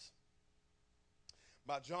baptized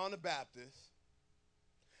by John the Baptist.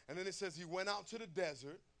 And then it says he went out to the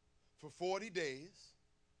desert for 40 days.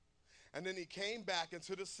 And then he came back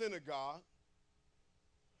into the synagogue.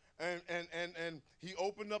 And he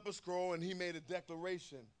opened up a scroll and he made a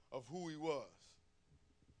declaration of who he was.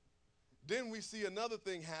 Then we see another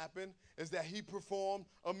thing happen is that he performed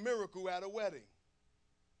a miracle at a wedding,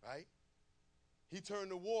 right? He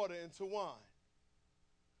turned the water into wine.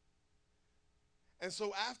 And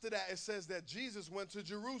so after that, it says that Jesus went to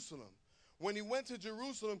Jerusalem. When he went to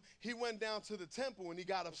Jerusalem, he went down to the temple and he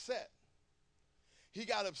got upset. He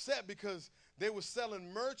got upset because they were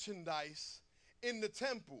selling merchandise in the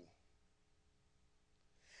temple.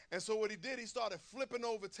 And so what he did, he started flipping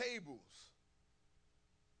over tables.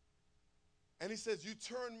 And he says, you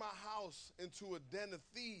turned my house into a den of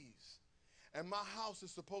thieves. And my house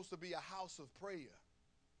is supposed to be a house of prayer.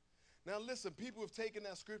 Now listen, people have taken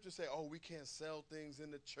that scripture and say, oh, we can't sell things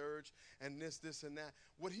in the church and this, and that.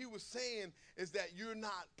 What he was saying is that you're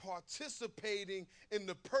not participating in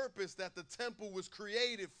the purpose that the temple was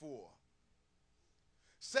created for.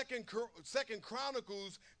 Second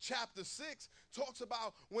Chronicles chapter 6 talks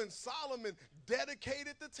about when Solomon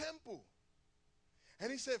dedicated the temple.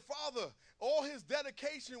 And he said, Father, all his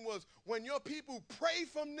dedication was when your people pray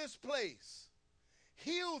from this place,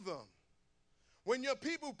 heal them, When your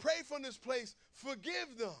people pray from this place,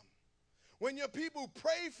 forgive them. When your people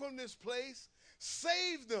pray from this place,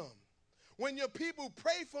 save them. When your people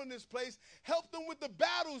pray from this place, help them with the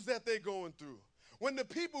battles that they're going through. When the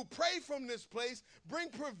people pray from this place, bring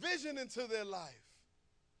provision into their life.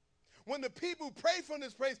 When the people pray from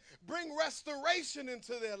this place, bring restoration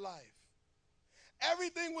into their life.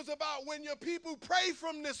 Everything was about when your people pray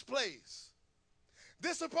from this place.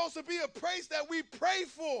 This is supposed to be a place that we pray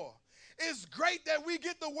for. It's great that we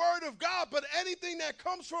get the word of God, but anything that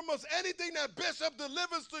comes from us, anything that Bishop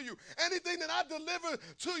delivers to you, anything that I deliver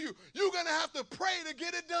to you, you're going to have to pray to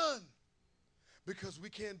get it done, because we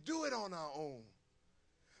can't do it on our own.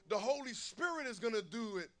 The Holy Spirit is going to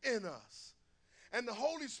do it in us. And the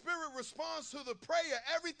Holy Spirit responds to the prayer.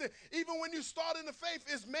 Everything, even when you start in the faith,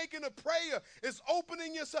 is making a prayer. It's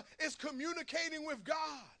opening yourself. It's communicating with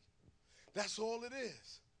God. That's all it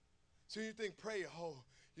is. So you think prayer,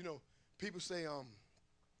 people say,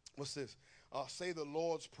 what's this? Say the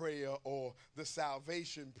Lord's Prayer or the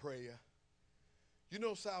salvation prayer. You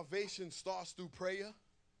know salvation starts through prayer?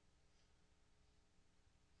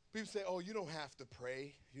 People say, oh, you don't have to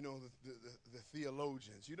pray. The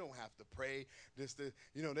theologians, you don't have to pray.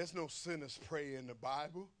 There's no sinner's prayer in the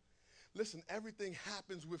Bible. Listen, everything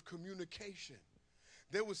happens with communication.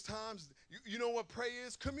 There was times, you know what prayer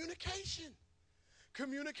is? Communication.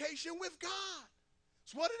 Communication with God.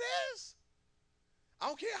 It's what it is. I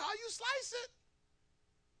don't care how you slice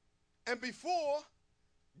it. And before,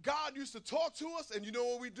 God used to talk to us, and you know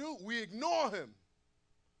what we do? We ignore him.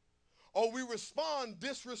 Or we respond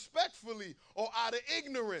disrespectfully or out of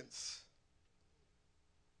ignorance.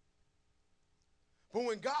 But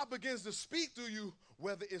when God begins to speak through you,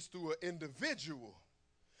 whether it's through an individual,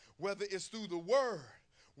 whether it's through the word,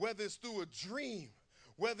 whether it's through a dream,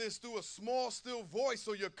 whether it's through a small, still voice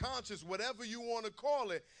or your conscience, whatever you want to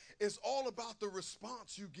call it, it's all about the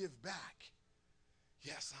response you give back.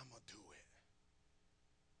 Yes, I'm going to do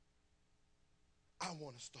it. I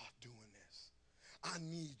want to start doing this. I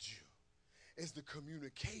need you. It's the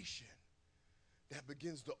communication that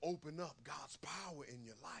begins to open up God's power in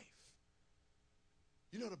your life.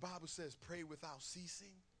 You know the Bible says pray without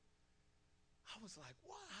ceasing. I was like,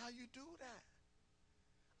 what? How you do that?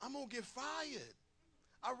 I'm going to get fired.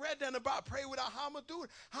 I read that about pray without, how I'm going to do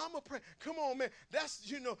it. How I'm going to pray. Come on, man.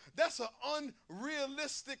 That's an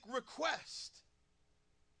unrealistic request.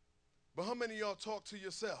 But how many of y'all talk to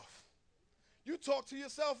yourself? You talk to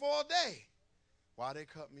yourself all day. Why they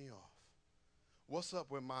cut me off? What's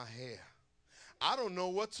up with my hair? I don't know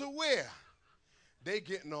what to wear. They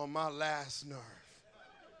getting on my last nerve.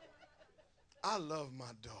 I love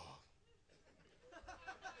my dog.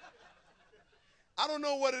 I don't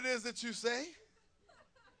know what it is that you say.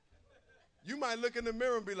 You might look in the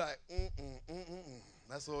mirror and be like,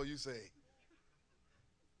 That's all you say.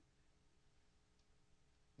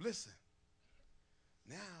 Listen.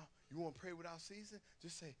 Now, you want to pray without ceasing?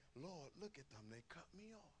 Just say, Lord, look at them. They cut me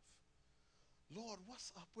off. Lord,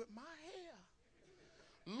 what's up with my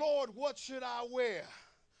hair? Lord, what should I wear?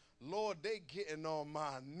 Lord, they getting on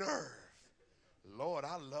my nerve. Lord,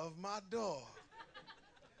 I love my dog.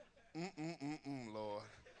 Lord,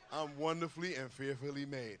 I'm wonderfully and fearfully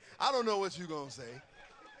made. I don't know what you're going to say,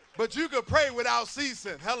 but you can pray without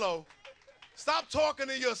ceasing. Hello. Stop talking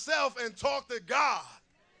to yourself and talk to God.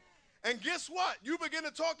 And guess what? You begin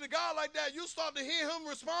to talk to God like that, you start to hear him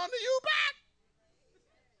respond to you back.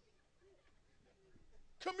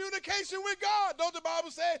 Communication with God. Don't the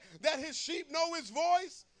Bible say that his sheep know his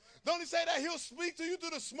voice? Don't it say that he'll speak to you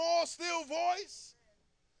through the small, still voice?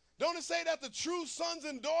 Don't it say that the true sons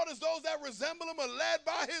and daughters, those that resemble him, are led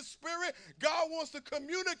by his spirit? God wants to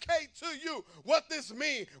communicate to you what this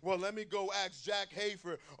means. Well, let me go ask Jack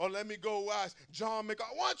Hayford, or let me go ask John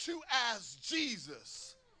McCarthy. Why don't you ask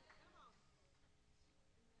Jesus?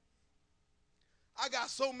 I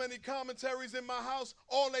got so many commentaries in my house,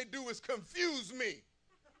 all they do is confuse me.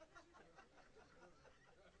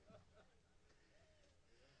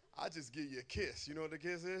 I just give you a kiss. You know what the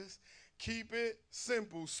kiss is? Keep it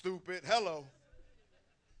simple, stupid. Hello.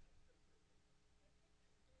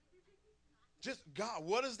 Just, God,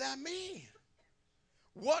 what does that mean?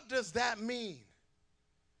 What does that mean?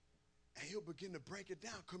 And he'll begin to break it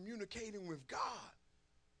down, communicating with God.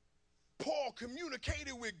 Paul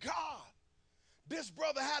communicated with God. This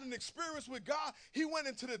brother had an experience with God. He went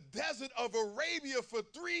into the desert of Arabia for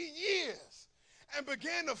 3 years and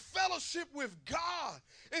began to fellowship with God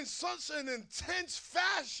in such an intense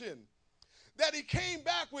fashion that he came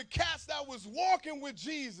back with cats that was walking with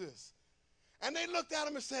Jesus. And they looked at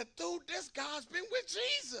him and said, dude, this guy's been with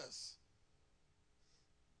Jesus.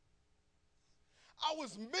 I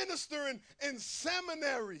was ministering in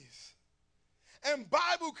seminaries and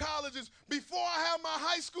Bible colleges before I had my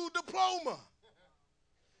high school diploma.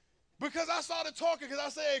 Because I started talking, because I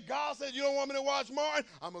said, hey, God said, you don't want me to watch Martin?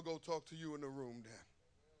 I'm going to go talk to you in the room then.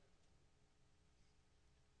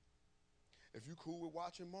 If you cool with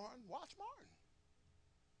watching Martin, watch Martin.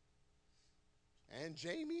 And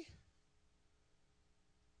Jamie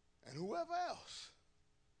and whoever else.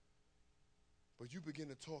 But you begin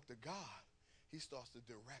to talk to God, he starts to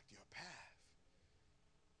direct your path.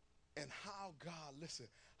 And how God, listen,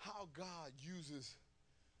 how God uses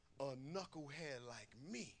a knucklehead like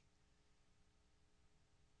me.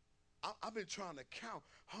 I've been trying to count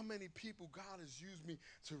how many people God has used me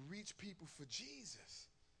to reach people for Jesus.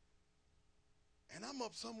 And I'm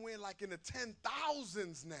up somewhere like in the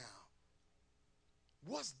 10,000s now.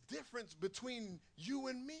 What's the difference between you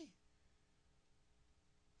and me?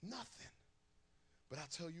 Nothing. But I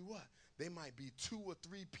tell you what, there might be 2 or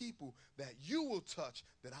 3 people that you will touch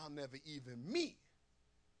that I'll never even meet.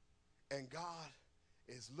 And God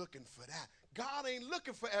is looking for that. God ain't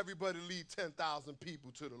looking for everybody to lead 10,000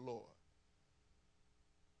 people to the Lord.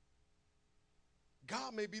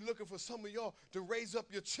 God may be looking for some of y'all to raise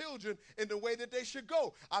up your children in the way that they should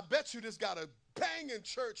go. I bet you this got a banging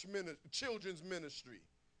children's ministry.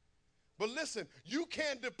 But listen, you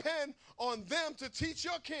can't depend on them to teach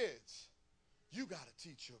your kids. You got to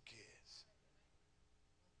teach your kids.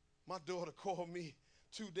 My daughter called me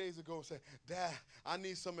 2 days ago and said, Dad, I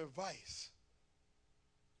need some advice.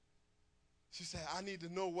 She said, I need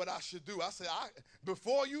to know what I should do. I said,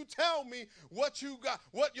 before you tell me what you got,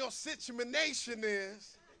 what your situation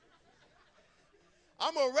is,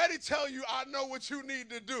 I'm already telling you I know what you need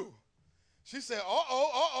to do. She said,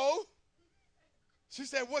 uh-oh. She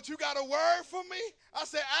said, what, you got a word for me? I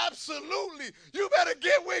said, absolutely. You better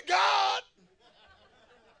get with God.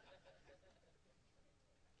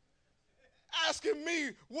 Asking me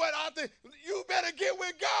what I think. You better get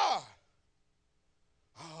with God.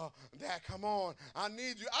 Oh, Dad, come on. I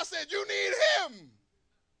need you. I said, you need him.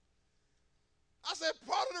 I said,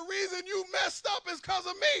 part of the reason you messed up is because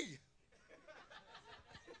of me.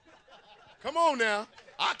 Come on now.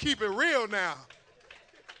 I keep it real now.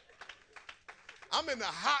 I'm in the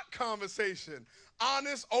hot conversation.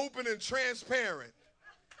 Honest, open, and transparent.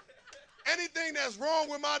 Anything that's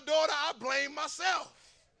wrong with my daughter, I blame myself.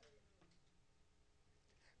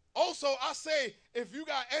 Also, I say, if you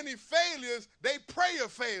got any failures, they prayer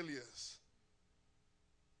failures.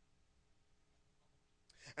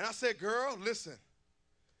 And I said, girl, listen,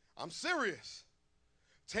 I'm serious.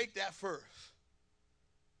 Take that first.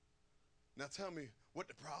 Now tell me what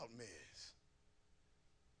the problem is.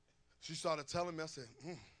 She started telling me, I said,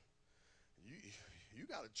 you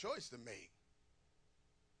got a choice to make.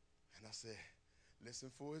 And I said,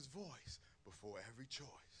 listen for his voice before every choice.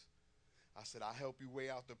 I said, I'll help you weigh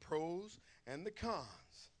out the pros and the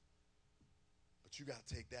cons. But you got to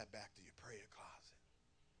take that back to your prayer closet.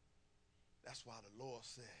 That's why the Lord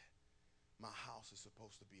said, my house is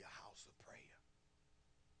supposed to be a house of prayer.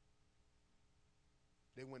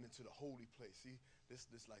 They went into the holy place. See, this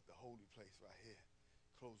like the holy place right here.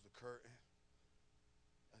 Close the curtain.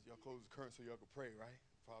 Y'all close the curtain so y'all can pray, right?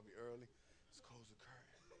 Probably early. Let's close the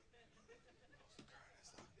curtain. Close the curtain.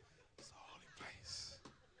 It's a holy place.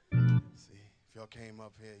 See, if y'all came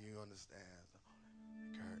up here, you understand. The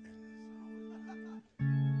curtain is holy. I mean,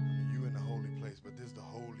 you in the holy place, but this is the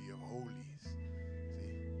holy of holies.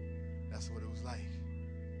 See, that's what it was like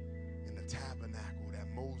in the tabernacle that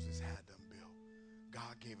Moses had them build.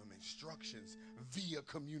 God gave him instructions via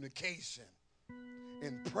communication.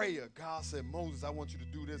 In prayer, God said, Moses, I want you to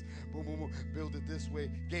do this. Boom, boom, boom. Build it this way.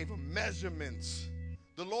 Gave him measurements.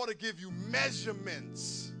 The Lord will give you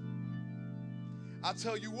measurements. I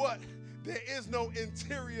tell you what, there is no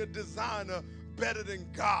interior designer better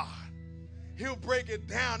than God. He'll break it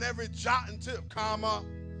down every jot and tip, comma.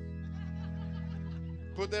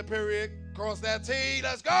 Put that period, cross that T,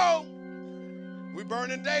 let's go. We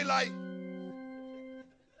burning daylight.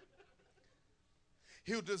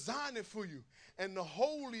 He'll design it for you. And the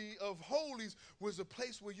Holy of Holies was a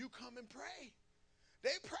place where you come and pray.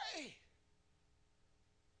 They pray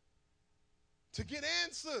to get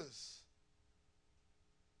answers.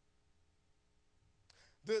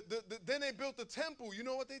 Then they built the temple. You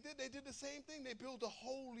know what they did? They did the same thing. They built a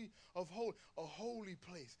Holy of Holies, a holy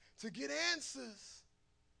place to get answers.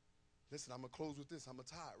 Listen, I'm going to close with this. I'm going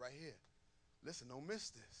to tie it right here. Listen, don't miss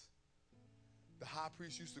this. The high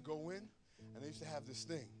priest used to go in, and they used to have this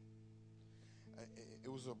thing. It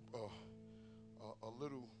was a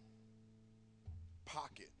little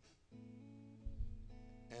pocket,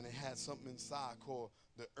 and it had something inside called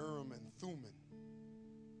the Urim and Thummim.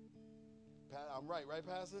 I'm right,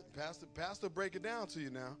 Pastor? Pastor, break it down to you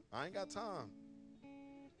now. I ain't got time.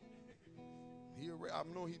 I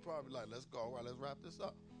know he probably like, let's go. All right, let's wrap this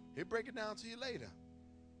up. He'll break it down to you later.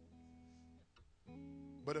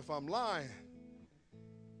 But if I'm lying,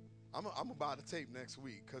 I'm going to buy the tape next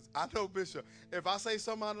week. Because I know Bishop, if I say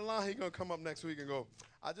something out of line, he's going to come up next week and go,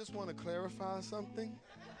 I just want to clarify something.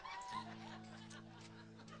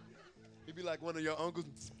 He'd be like one of your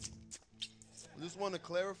uncles. I just want to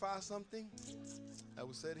clarify something that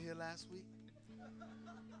was said here last week.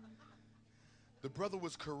 The brother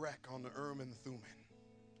was correct on the and the Thummim.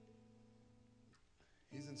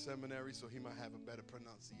 He's in seminary, so he might have a better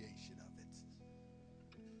pronunciation of it.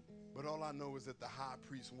 But all I know is that the high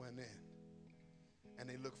priest went in, and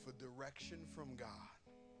they looked for direction from God.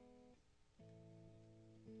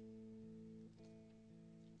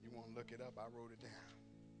 You want to look it up? I wrote it down.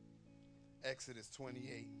 Exodus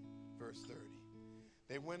 28, verse 30.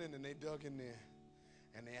 They went in and they dug in there,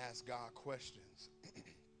 and they asked God questions.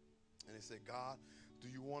 And they said, God, do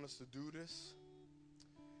you want us to do this?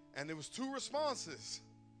 And there was two responses.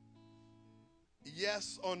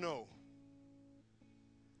 Yes or no.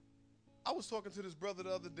 I was talking to this brother the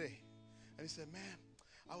other day, and he said, man,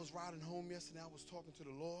 I was riding home yesterday. I was talking to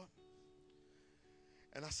the Lord,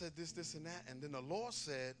 and I said this, and that. And then the Lord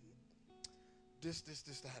said, this,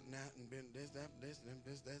 that, and that, and this, that,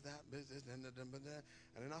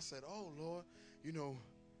 and then I said, oh, Lord, you know,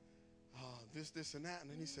 this, and that.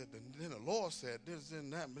 And then he said, then the Lord said this,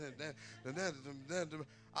 and that,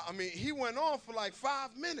 I mean, he went on for like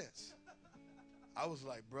 5 minutes. I was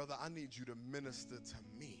like, brother, I need you to minister to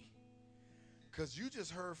me. Because you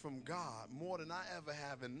just heard from God more than I ever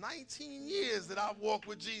have in 19 years that I've walked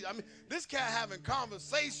with Jesus. I mean, this cat having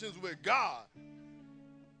conversations with God.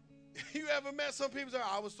 You ever met some people that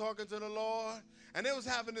I was talking to the Lord, and they was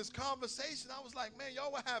having this conversation. I was like, man,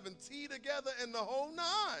 y'all were having tea together in the whole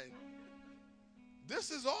nine. This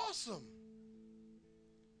is awesome.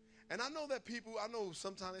 And I know that people, I know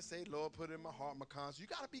sometimes they say, Lord, put it in my heart, my conscience. You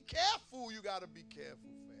got to be careful. You got to be careful,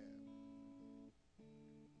 fam.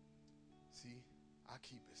 See, I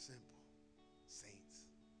keep it simple. Saints.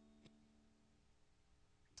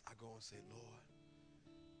 I go and say, Lord,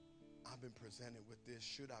 I've been presented with this.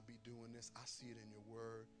 Should I be doing this? I see it in your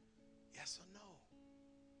word. Yes or no?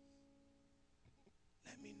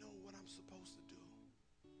 Let me know what I'm supposed to do.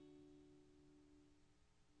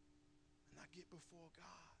 And I get before God.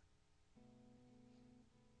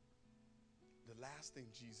 The last thing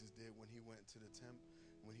Jesus did when he went to the temple,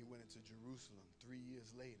 when he went into Jerusalem 3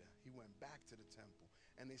 years later, he went back to the temple,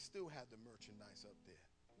 and they still had the merchandise up there.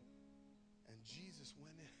 And Jesus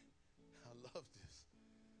went in. I love this.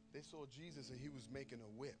 They saw Jesus, and he was making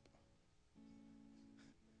a whip.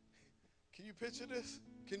 Can you picture this?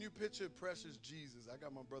 Can you picture precious Jesus? I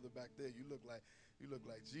got my brother back there. You look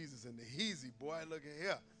like Jesus in the Heezy, boy. Look at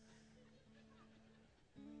here.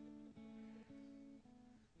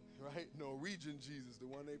 Right? Norwegian Jesus, the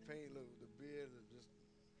one they paint, look, the beard, just,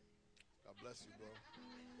 God bless you, bro.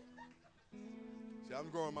 See, I'm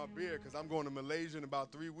growing my beard because I'm going to Malaysia in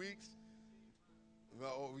about 3 weeks.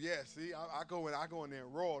 Oh, yeah, see, I go in there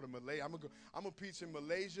raw to Malaysia. I'm gonna preach in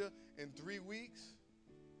Malaysia in 3 weeks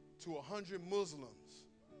to 100 Muslims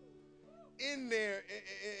in their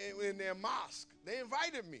mosque. They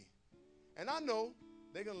invited me. And I know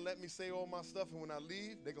they're going to let me say all my stuff, and when I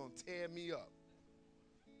leave, they're going to tear me up.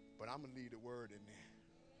 But I'm going to leave the word in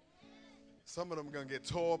there. Some of them are going to get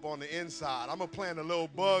tore up on the inside. I'm going to plant a little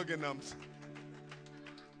bug in them.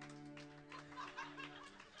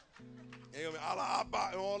 And Allah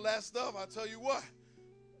Akbar and all that stuff. I tell you what.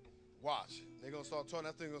 Watch. They're going to start talking.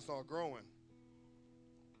 That thing going to start growing.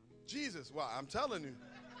 Jesus, wow, I'm telling you.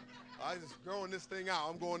 I just growing this thing out.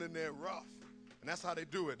 I'm going in there rough. And that's how they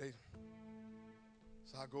do it.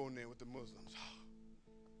 So I go in there with the Muslims.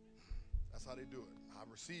 That's how they do it. I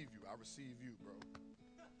receive you, bro.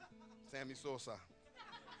 Sammy Sosa.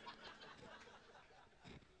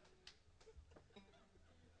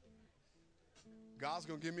 God's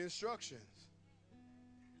going to give me instructions.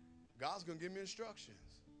 God's going to give me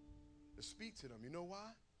instructions to speak to them. You know why?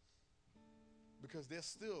 Because there's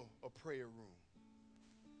still a prayer room.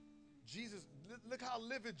 Jesus, look how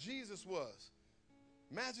livid Jesus was.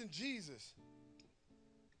 Imagine Jesus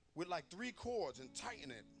with like 3 chords and tighten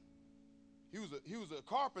it. He was a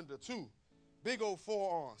carpenter too. Big old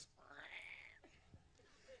forearms.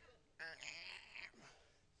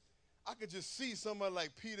 I could just see somebody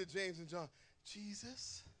like Peter, James, and John.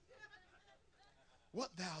 Jesus, what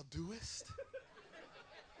thou doest?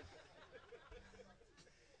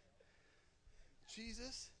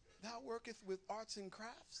 Jesus, thou worketh with arts and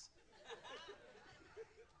crafts?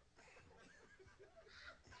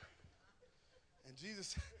 And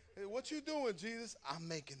Jesus, hey, what you doing, Jesus? I'm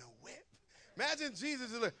making a whip. Imagine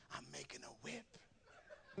Jesus is like, I'm making a whip.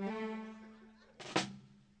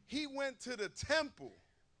 He went to the temple.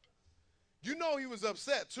 You know he was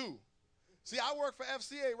upset too. See, I work for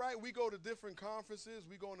FCA, right? We go to different conferences.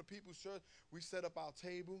 We go into people's church. We set up our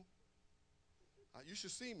table. You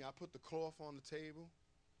should see me. I put the cloth on the table.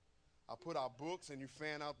 I put our books, and you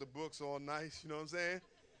fan out the books all nice. You know what I'm saying?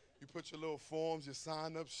 You put your little forms, your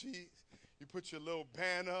sign-up sheets. You put your little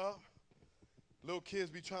banner up. Little kids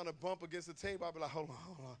be trying to bump against the table. I'll be like, hold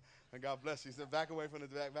on. And God bless you. He said, back away from the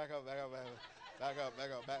back. Back up.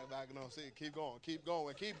 No, see, keep going. Keep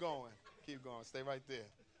going. Stay right there.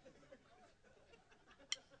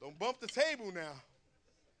 Don't bump the table now.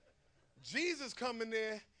 Jesus come in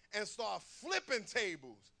there and start flipping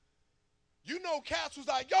tables. You know, cats was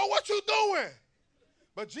like, yo, what you doing?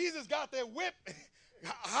 But Jesus got that whip.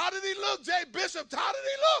 How did he look, Jay Bishop? How did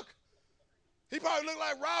he look? He probably looked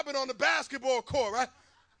like Robin on the basketball court, right?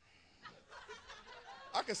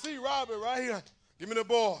 I can see Robin right here. Give me the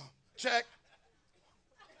ball. Check.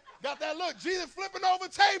 Got that look. Jesus flipping over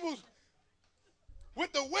tables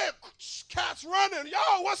with the whip. Cats running.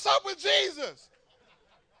 Yo, what's up with Jesus?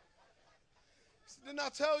 Didn't I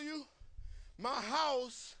tell you? My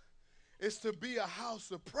house is to be a house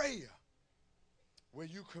of prayer where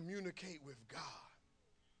you communicate with God.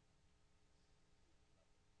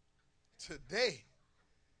 Today,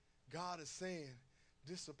 God is saying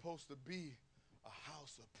this is supposed to be a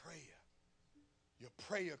house of prayer. Your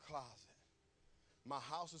prayer closet. My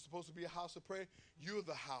house is supposed to be a house of prayer. You're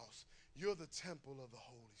the house. You're the temple of the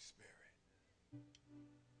Holy Spirit.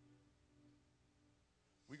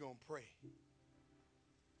 We're going to pray.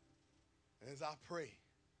 And as I pray,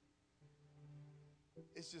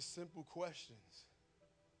 it's just simple questions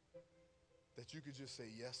that you could just say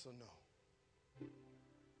yes or no.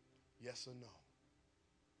 Yes or no.